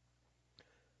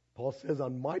 Paul says,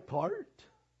 on my part,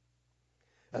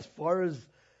 as far as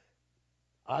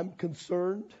I'm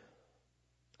concerned,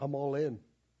 I'm all in.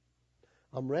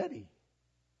 I'm ready.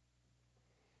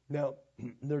 Now,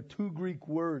 there are two Greek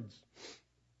words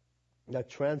that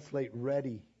translate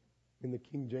ready in the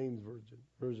King James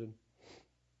Version.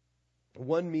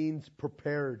 One means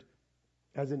prepared,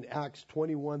 as in Acts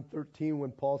 21:13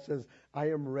 when Paul says,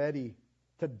 I am ready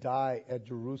to die at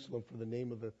Jerusalem for the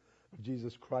name of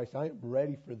Jesus Christ. I am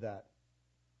ready for that.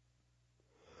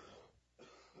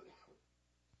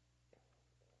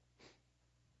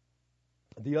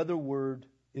 The other word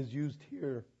is used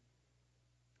here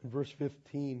in verse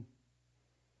 15.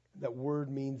 That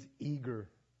word means eager.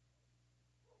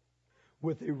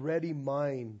 With a ready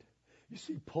mind. You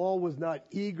see, Paul was not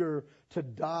eager to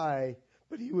die,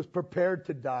 but he was prepared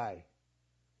to die.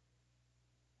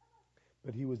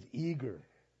 But he was eager.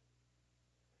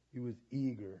 He was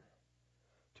eager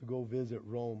to go visit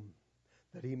Rome,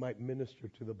 that he might minister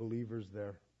to the believers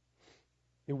there.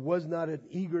 It was not an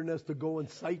eagerness to go and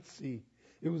sightsee.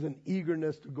 It was an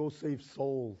eagerness to go save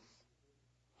souls.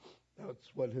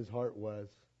 That's what his heart was.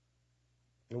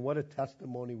 And what a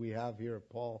testimony we have here of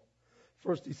Paul.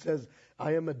 First he says,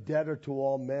 I am a debtor to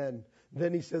all men.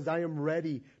 Then he says, I am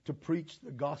ready to preach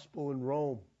the gospel in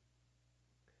Rome.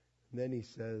 And then he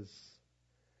says,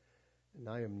 and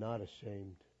I am not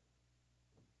ashamed.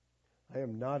 I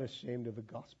am not ashamed of the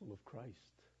gospel of Christ.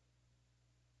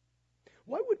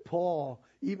 Why would Paul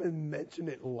even mention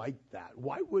it like that?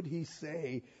 Why would he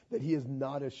say that he is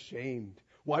not ashamed?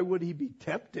 Why would he be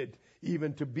tempted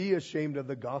even to be ashamed of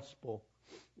the gospel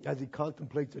as he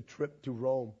contemplates a trip to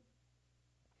Rome?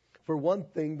 For one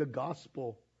thing, the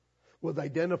gospel was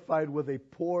identified with a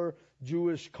poor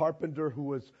Jewish carpenter who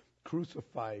was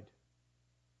crucified.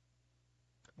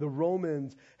 The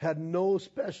Romans had no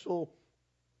special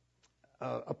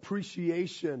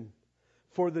appreciation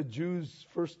for the Jews,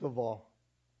 first of all.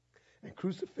 And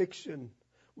crucifixion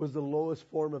was the lowest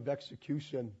form of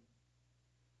execution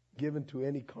given to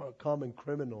any common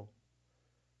criminal.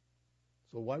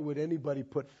 So why would anybody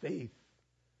put faith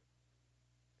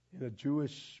in a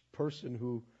Jewish person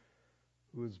who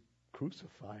was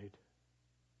crucified?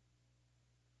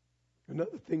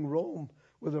 Another thing, Rome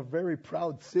was a very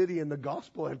proud city, and the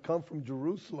gospel had come from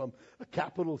Jerusalem, a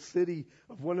capital city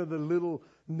of one of the little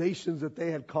nations that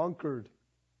they had conquered.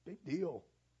 Big deal.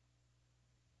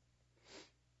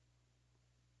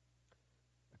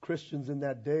 The Christians in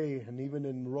that day, and even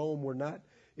in Rome, were not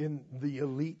in the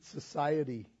elite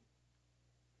society.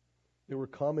 They were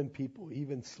common people,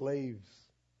 even slaves.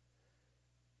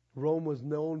 Rome was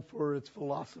known for its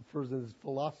philosophers and its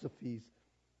philosophies.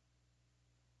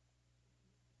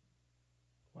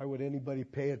 Why would anybody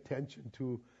pay attention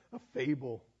to a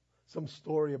fable, some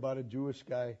story about a Jewish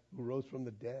guy who rose from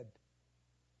the dead?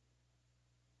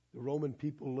 The Roman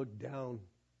people looked down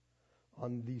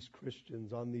on these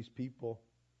Christians, on these people.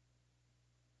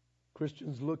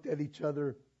 Christians looked at each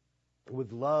other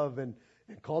with love and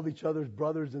called each other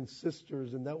brothers and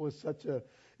sisters, and that was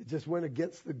it just went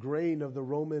against the grain of the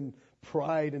Roman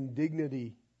pride and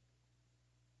dignity.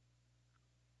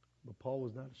 But Paul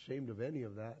was not ashamed of any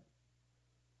of that.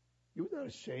 He was not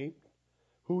ashamed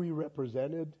who he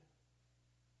represented.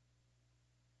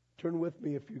 Turn with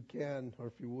me if you can, or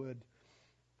if you would,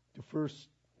 to 1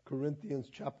 Corinthians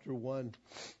chapter 1,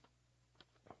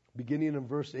 beginning in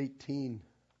verse 18.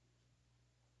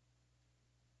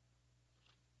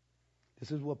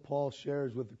 This is what Paul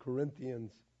shares with the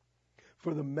Corinthians.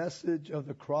 For the message of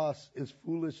the cross is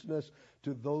foolishness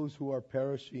to those who are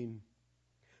perishing,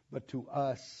 but to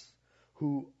us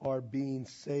who are being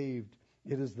saved,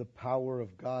 it is the power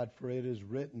of God. For it is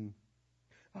written,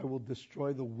 I will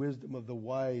destroy the wisdom of the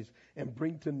wise and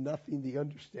bring to nothing the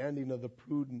understanding of the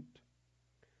prudent.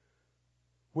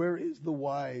 Where is the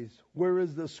wise? Where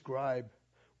is the scribe?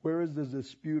 Where is the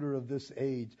disputer of this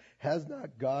age? Has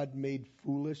not God made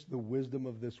foolish the wisdom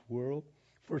of this world?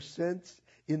 For since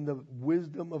in the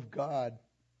wisdom of God,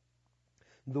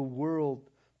 the world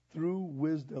through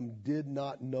wisdom did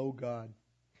not know God,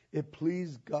 it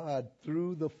pleased God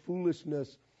through the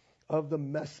foolishness of the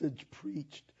message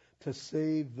preached to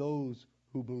save those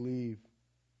who believe.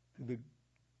 To the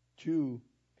Jew,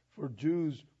 for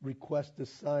Jews request a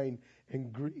sign,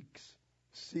 and Greeks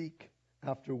seek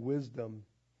after wisdom.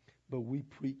 But we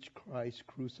preach Christ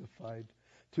crucified.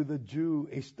 To the Jew,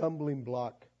 a stumbling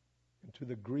block, and to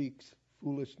the Greeks,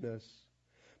 foolishness.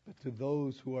 But to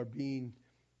those who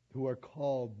are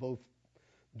called, both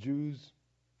Jews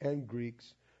and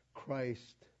Greeks,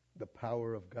 Christ, the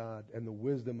power of God and the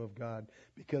wisdom of God,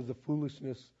 because the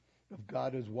foolishness of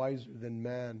God is wiser than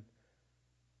man,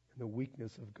 and the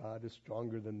weakness of God is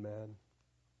stronger than man.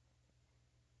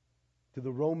 To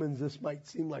the Romans, this might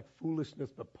seem like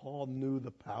foolishness, but Paul knew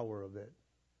the power of it.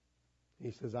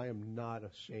 He says, I am not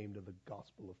ashamed of the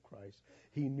gospel of Christ.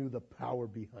 He knew the power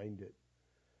behind it.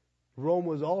 Rome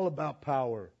was all about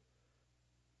power.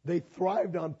 They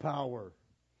thrived on power.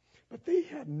 But they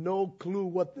had no clue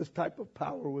what this type of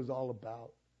power was all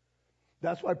about.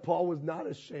 That's why Paul was not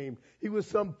ashamed. He was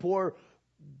some poor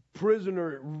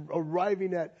prisoner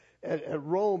arriving at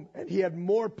Rome, and he had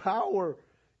more power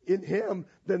in him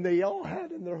than they all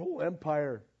had in their whole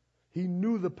empire. He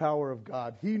knew the power of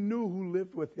God. He knew who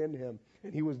lived within him,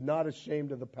 and he was not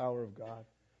ashamed of the power of God.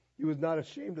 He was not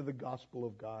ashamed of the gospel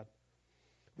of God.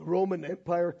 The Roman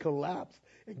Empire collapsed,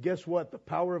 and guess what? The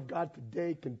power of God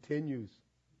today continues.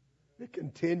 It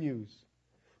continues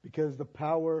because the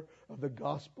power of the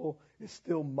gospel is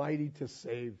still mighty to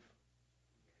save.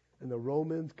 And the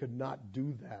Romans could not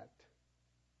do that.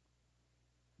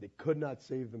 They could not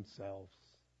save themselves.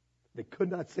 They could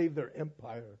not save their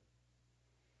empire.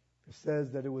 It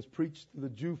says that it was preached to the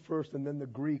Jew first and then the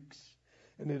Greeks.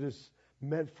 And it is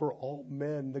meant for all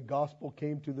men. The gospel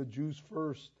came to the Jews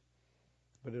first,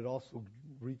 but it also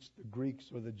reached the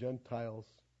Greeks or the Gentiles.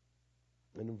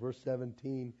 And in verse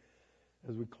 17,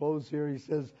 as we close here, he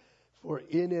says, for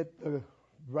in it the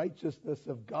righteousness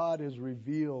of God is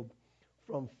revealed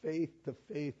from faith to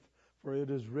faith, for it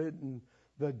is written,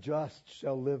 the just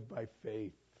shall live by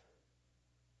faith.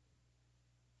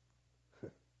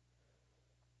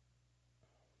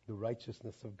 The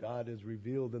righteousness of God is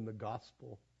revealed in the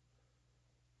gospel.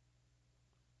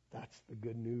 That's the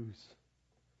good news.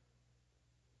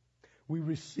 We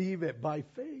receive it by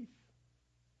faith.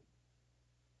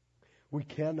 We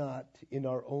cannot, in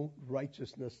our own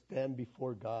righteousness, stand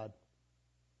before God.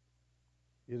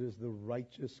 It is the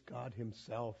righteous God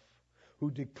himself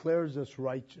who declares us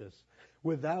righteous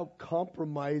without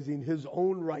compromising his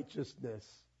own righteousness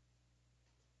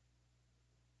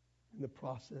in the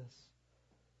process.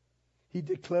 He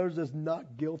declares us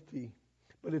not guilty,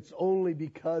 but it's only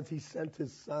because he sent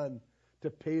his son to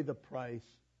pay the price.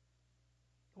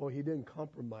 Oh, he didn't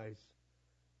compromise.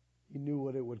 He knew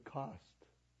what it would cost.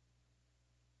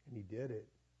 And he did it.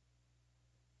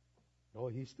 Oh,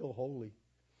 he's still holy.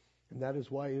 And that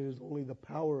is why it is only the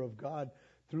power of God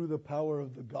through the power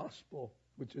of the gospel,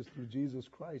 which is through Jesus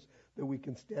Christ, that we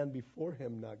can stand before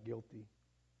him not guilty.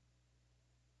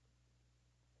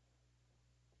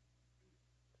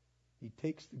 He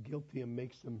takes the guilty and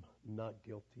makes them not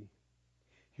guilty.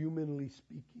 Humanly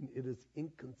speaking, it is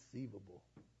inconceivable.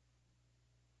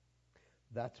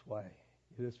 That's why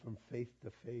it is from faith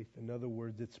to faith. In other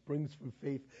words, it springs from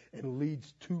faith and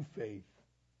leads to faith.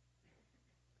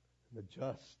 The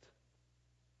just,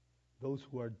 those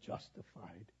who are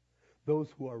justified, those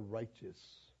who are righteous,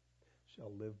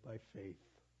 shall live by faith.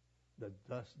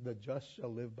 The just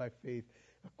shall live by faith.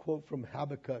 A quote from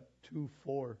Habakkuk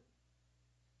 2:4.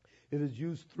 It is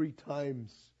used 3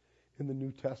 times in the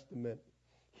New Testament.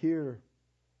 Here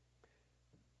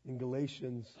in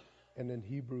Galatians and in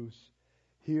Hebrews.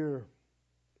 Here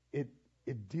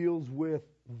it deals with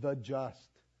the just.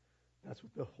 That's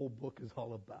what the whole book is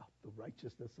all about. The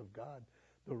righteousness of God.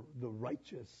 The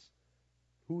righteous.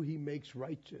 Who he makes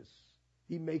righteous.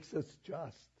 He makes us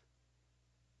just.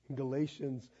 In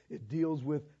Galatians, it deals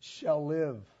with shall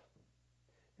live.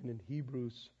 And in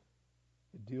Hebrews,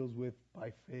 it deals with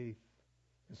by faith.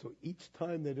 And so each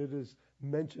time that it is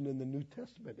mentioned in the New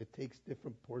Testament, it takes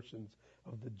different portions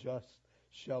of the just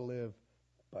shall live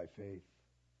by faith.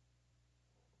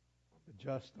 The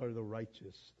just are the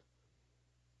righteous.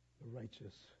 The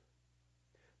righteous.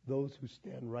 Those who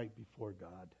stand right before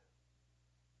God.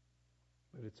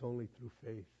 But it's only through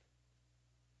faith.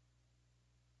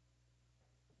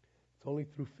 It's only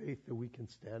through faith that we can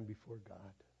stand before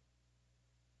God.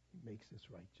 He makes us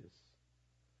righteous.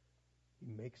 He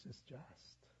makes us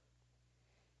just.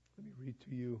 Let me read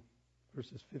to you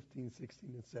verses 15,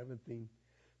 16, and 17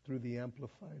 through the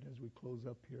Amplified as we close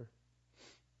up here.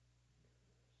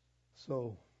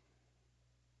 So,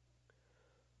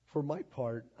 for my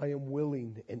part, I am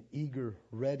willing and eager,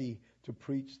 ready to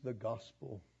preach the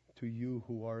gospel to you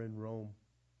who are in Rome.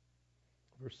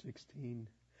 Verse 16,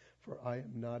 for I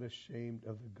am not ashamed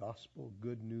of the gospel,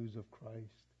 good news of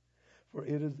Christ. For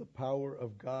it is the power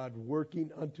of God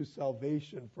working unto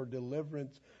salvation for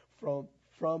deliverance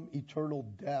from eternal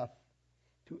death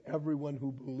to everyone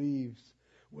who believes,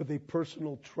 with a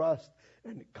personal trust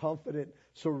and confident,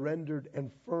 surrendered,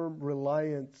 and firm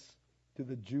reliance to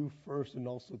the Jew first and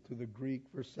also to the Greek.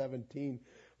 Verse 17,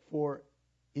 for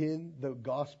in the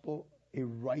gospel, a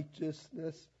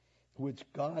righteousness which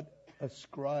God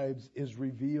ascribes is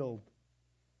revealed,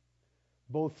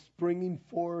 both springing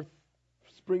from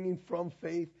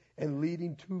faith and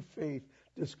leading to faith,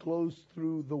 disclosed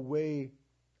through the way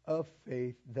of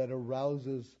faith that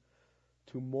arouses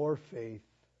to more faith.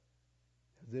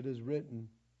 As it is written,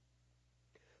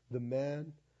 the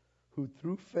man who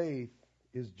through faith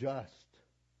is just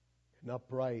and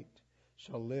upright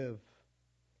shall live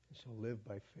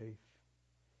by faith.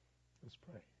 Let's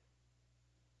pray.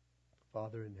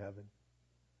 Father in heaven,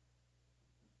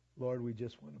 Lord, we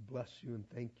just want to bless you and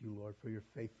thank you, Lord, for your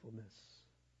faithfulness.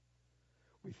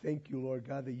 We thank you, Lord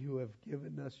God, that you have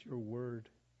given us your word.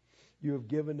 You have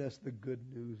given us the good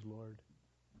news, Lord.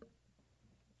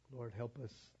 Lord, help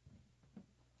us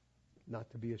not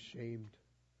to be ashamed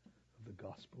of the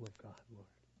gospel of God, Lord.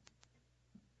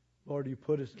 Lord, you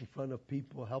put us in front of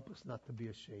people. Help us not to be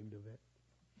ashamed of it.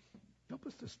 Help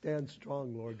us to stand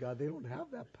strong, Lord God. They don't have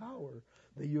that power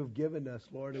that you have given us,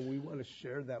 Lord, and we want to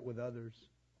share that with others.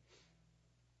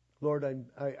 Lord,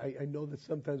 I know that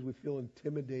sometimes we feel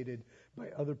intimidated by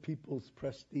other people's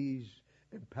prestige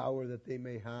and power that they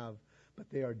may have,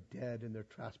 but they are dead in their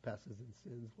trespasses and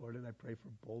sins, Lord, and I pray for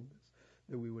boldness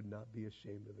that we would not be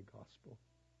ashamed of the gospel.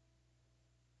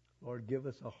 Lord, give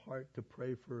us a heart to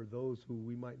pray for those who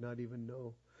we might not even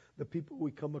know, the people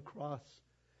we come across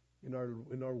in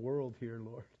our world here,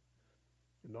 Lord,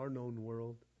 in our known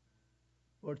world.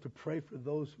 Lord, to pray for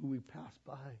those who we pass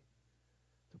by,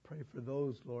 to pray for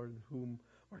those, Lord, whom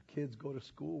our kids go to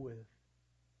school with,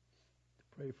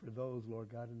 to pray for those, Lord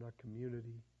God, in our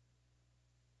community,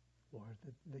 Lord,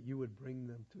 that you would bring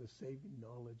them to a saving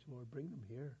knowledge, Lord. Bring them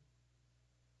here,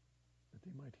 that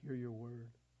they might hear your word.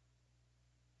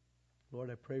 Lord,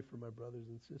 I pray for my brothers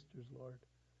and sisters, Lord,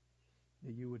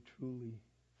 that you would truly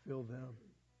fill them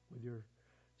with your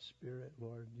Spirit,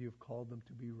 Lord. You've called them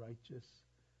to be righteous.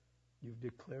 You've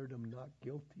declared them not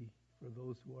guilty for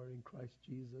those who are in Christ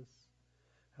Jesus.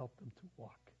 Help them to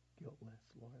walk guiltless,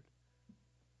 Lord.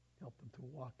 Help them to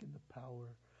walk in the power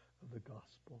of the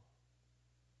gospel,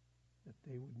 that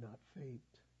they would not faint,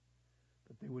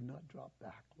 that they would not drop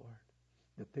back, Lord,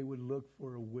 that they would look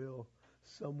for a will,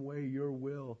 some way, your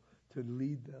will, to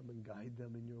lead them and guide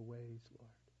them in your ways,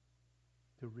 Lord,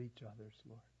 to reach others,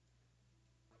 Lord.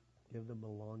 Give them a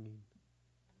longing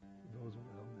for those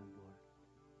around them, Lord.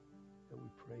 And we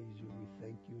praise you. We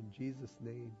thank you in Jesus'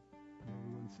 name. And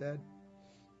everyone said,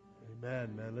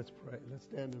 amen, man. Let's pray. Let's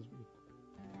stand as we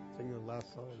sing the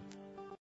last song.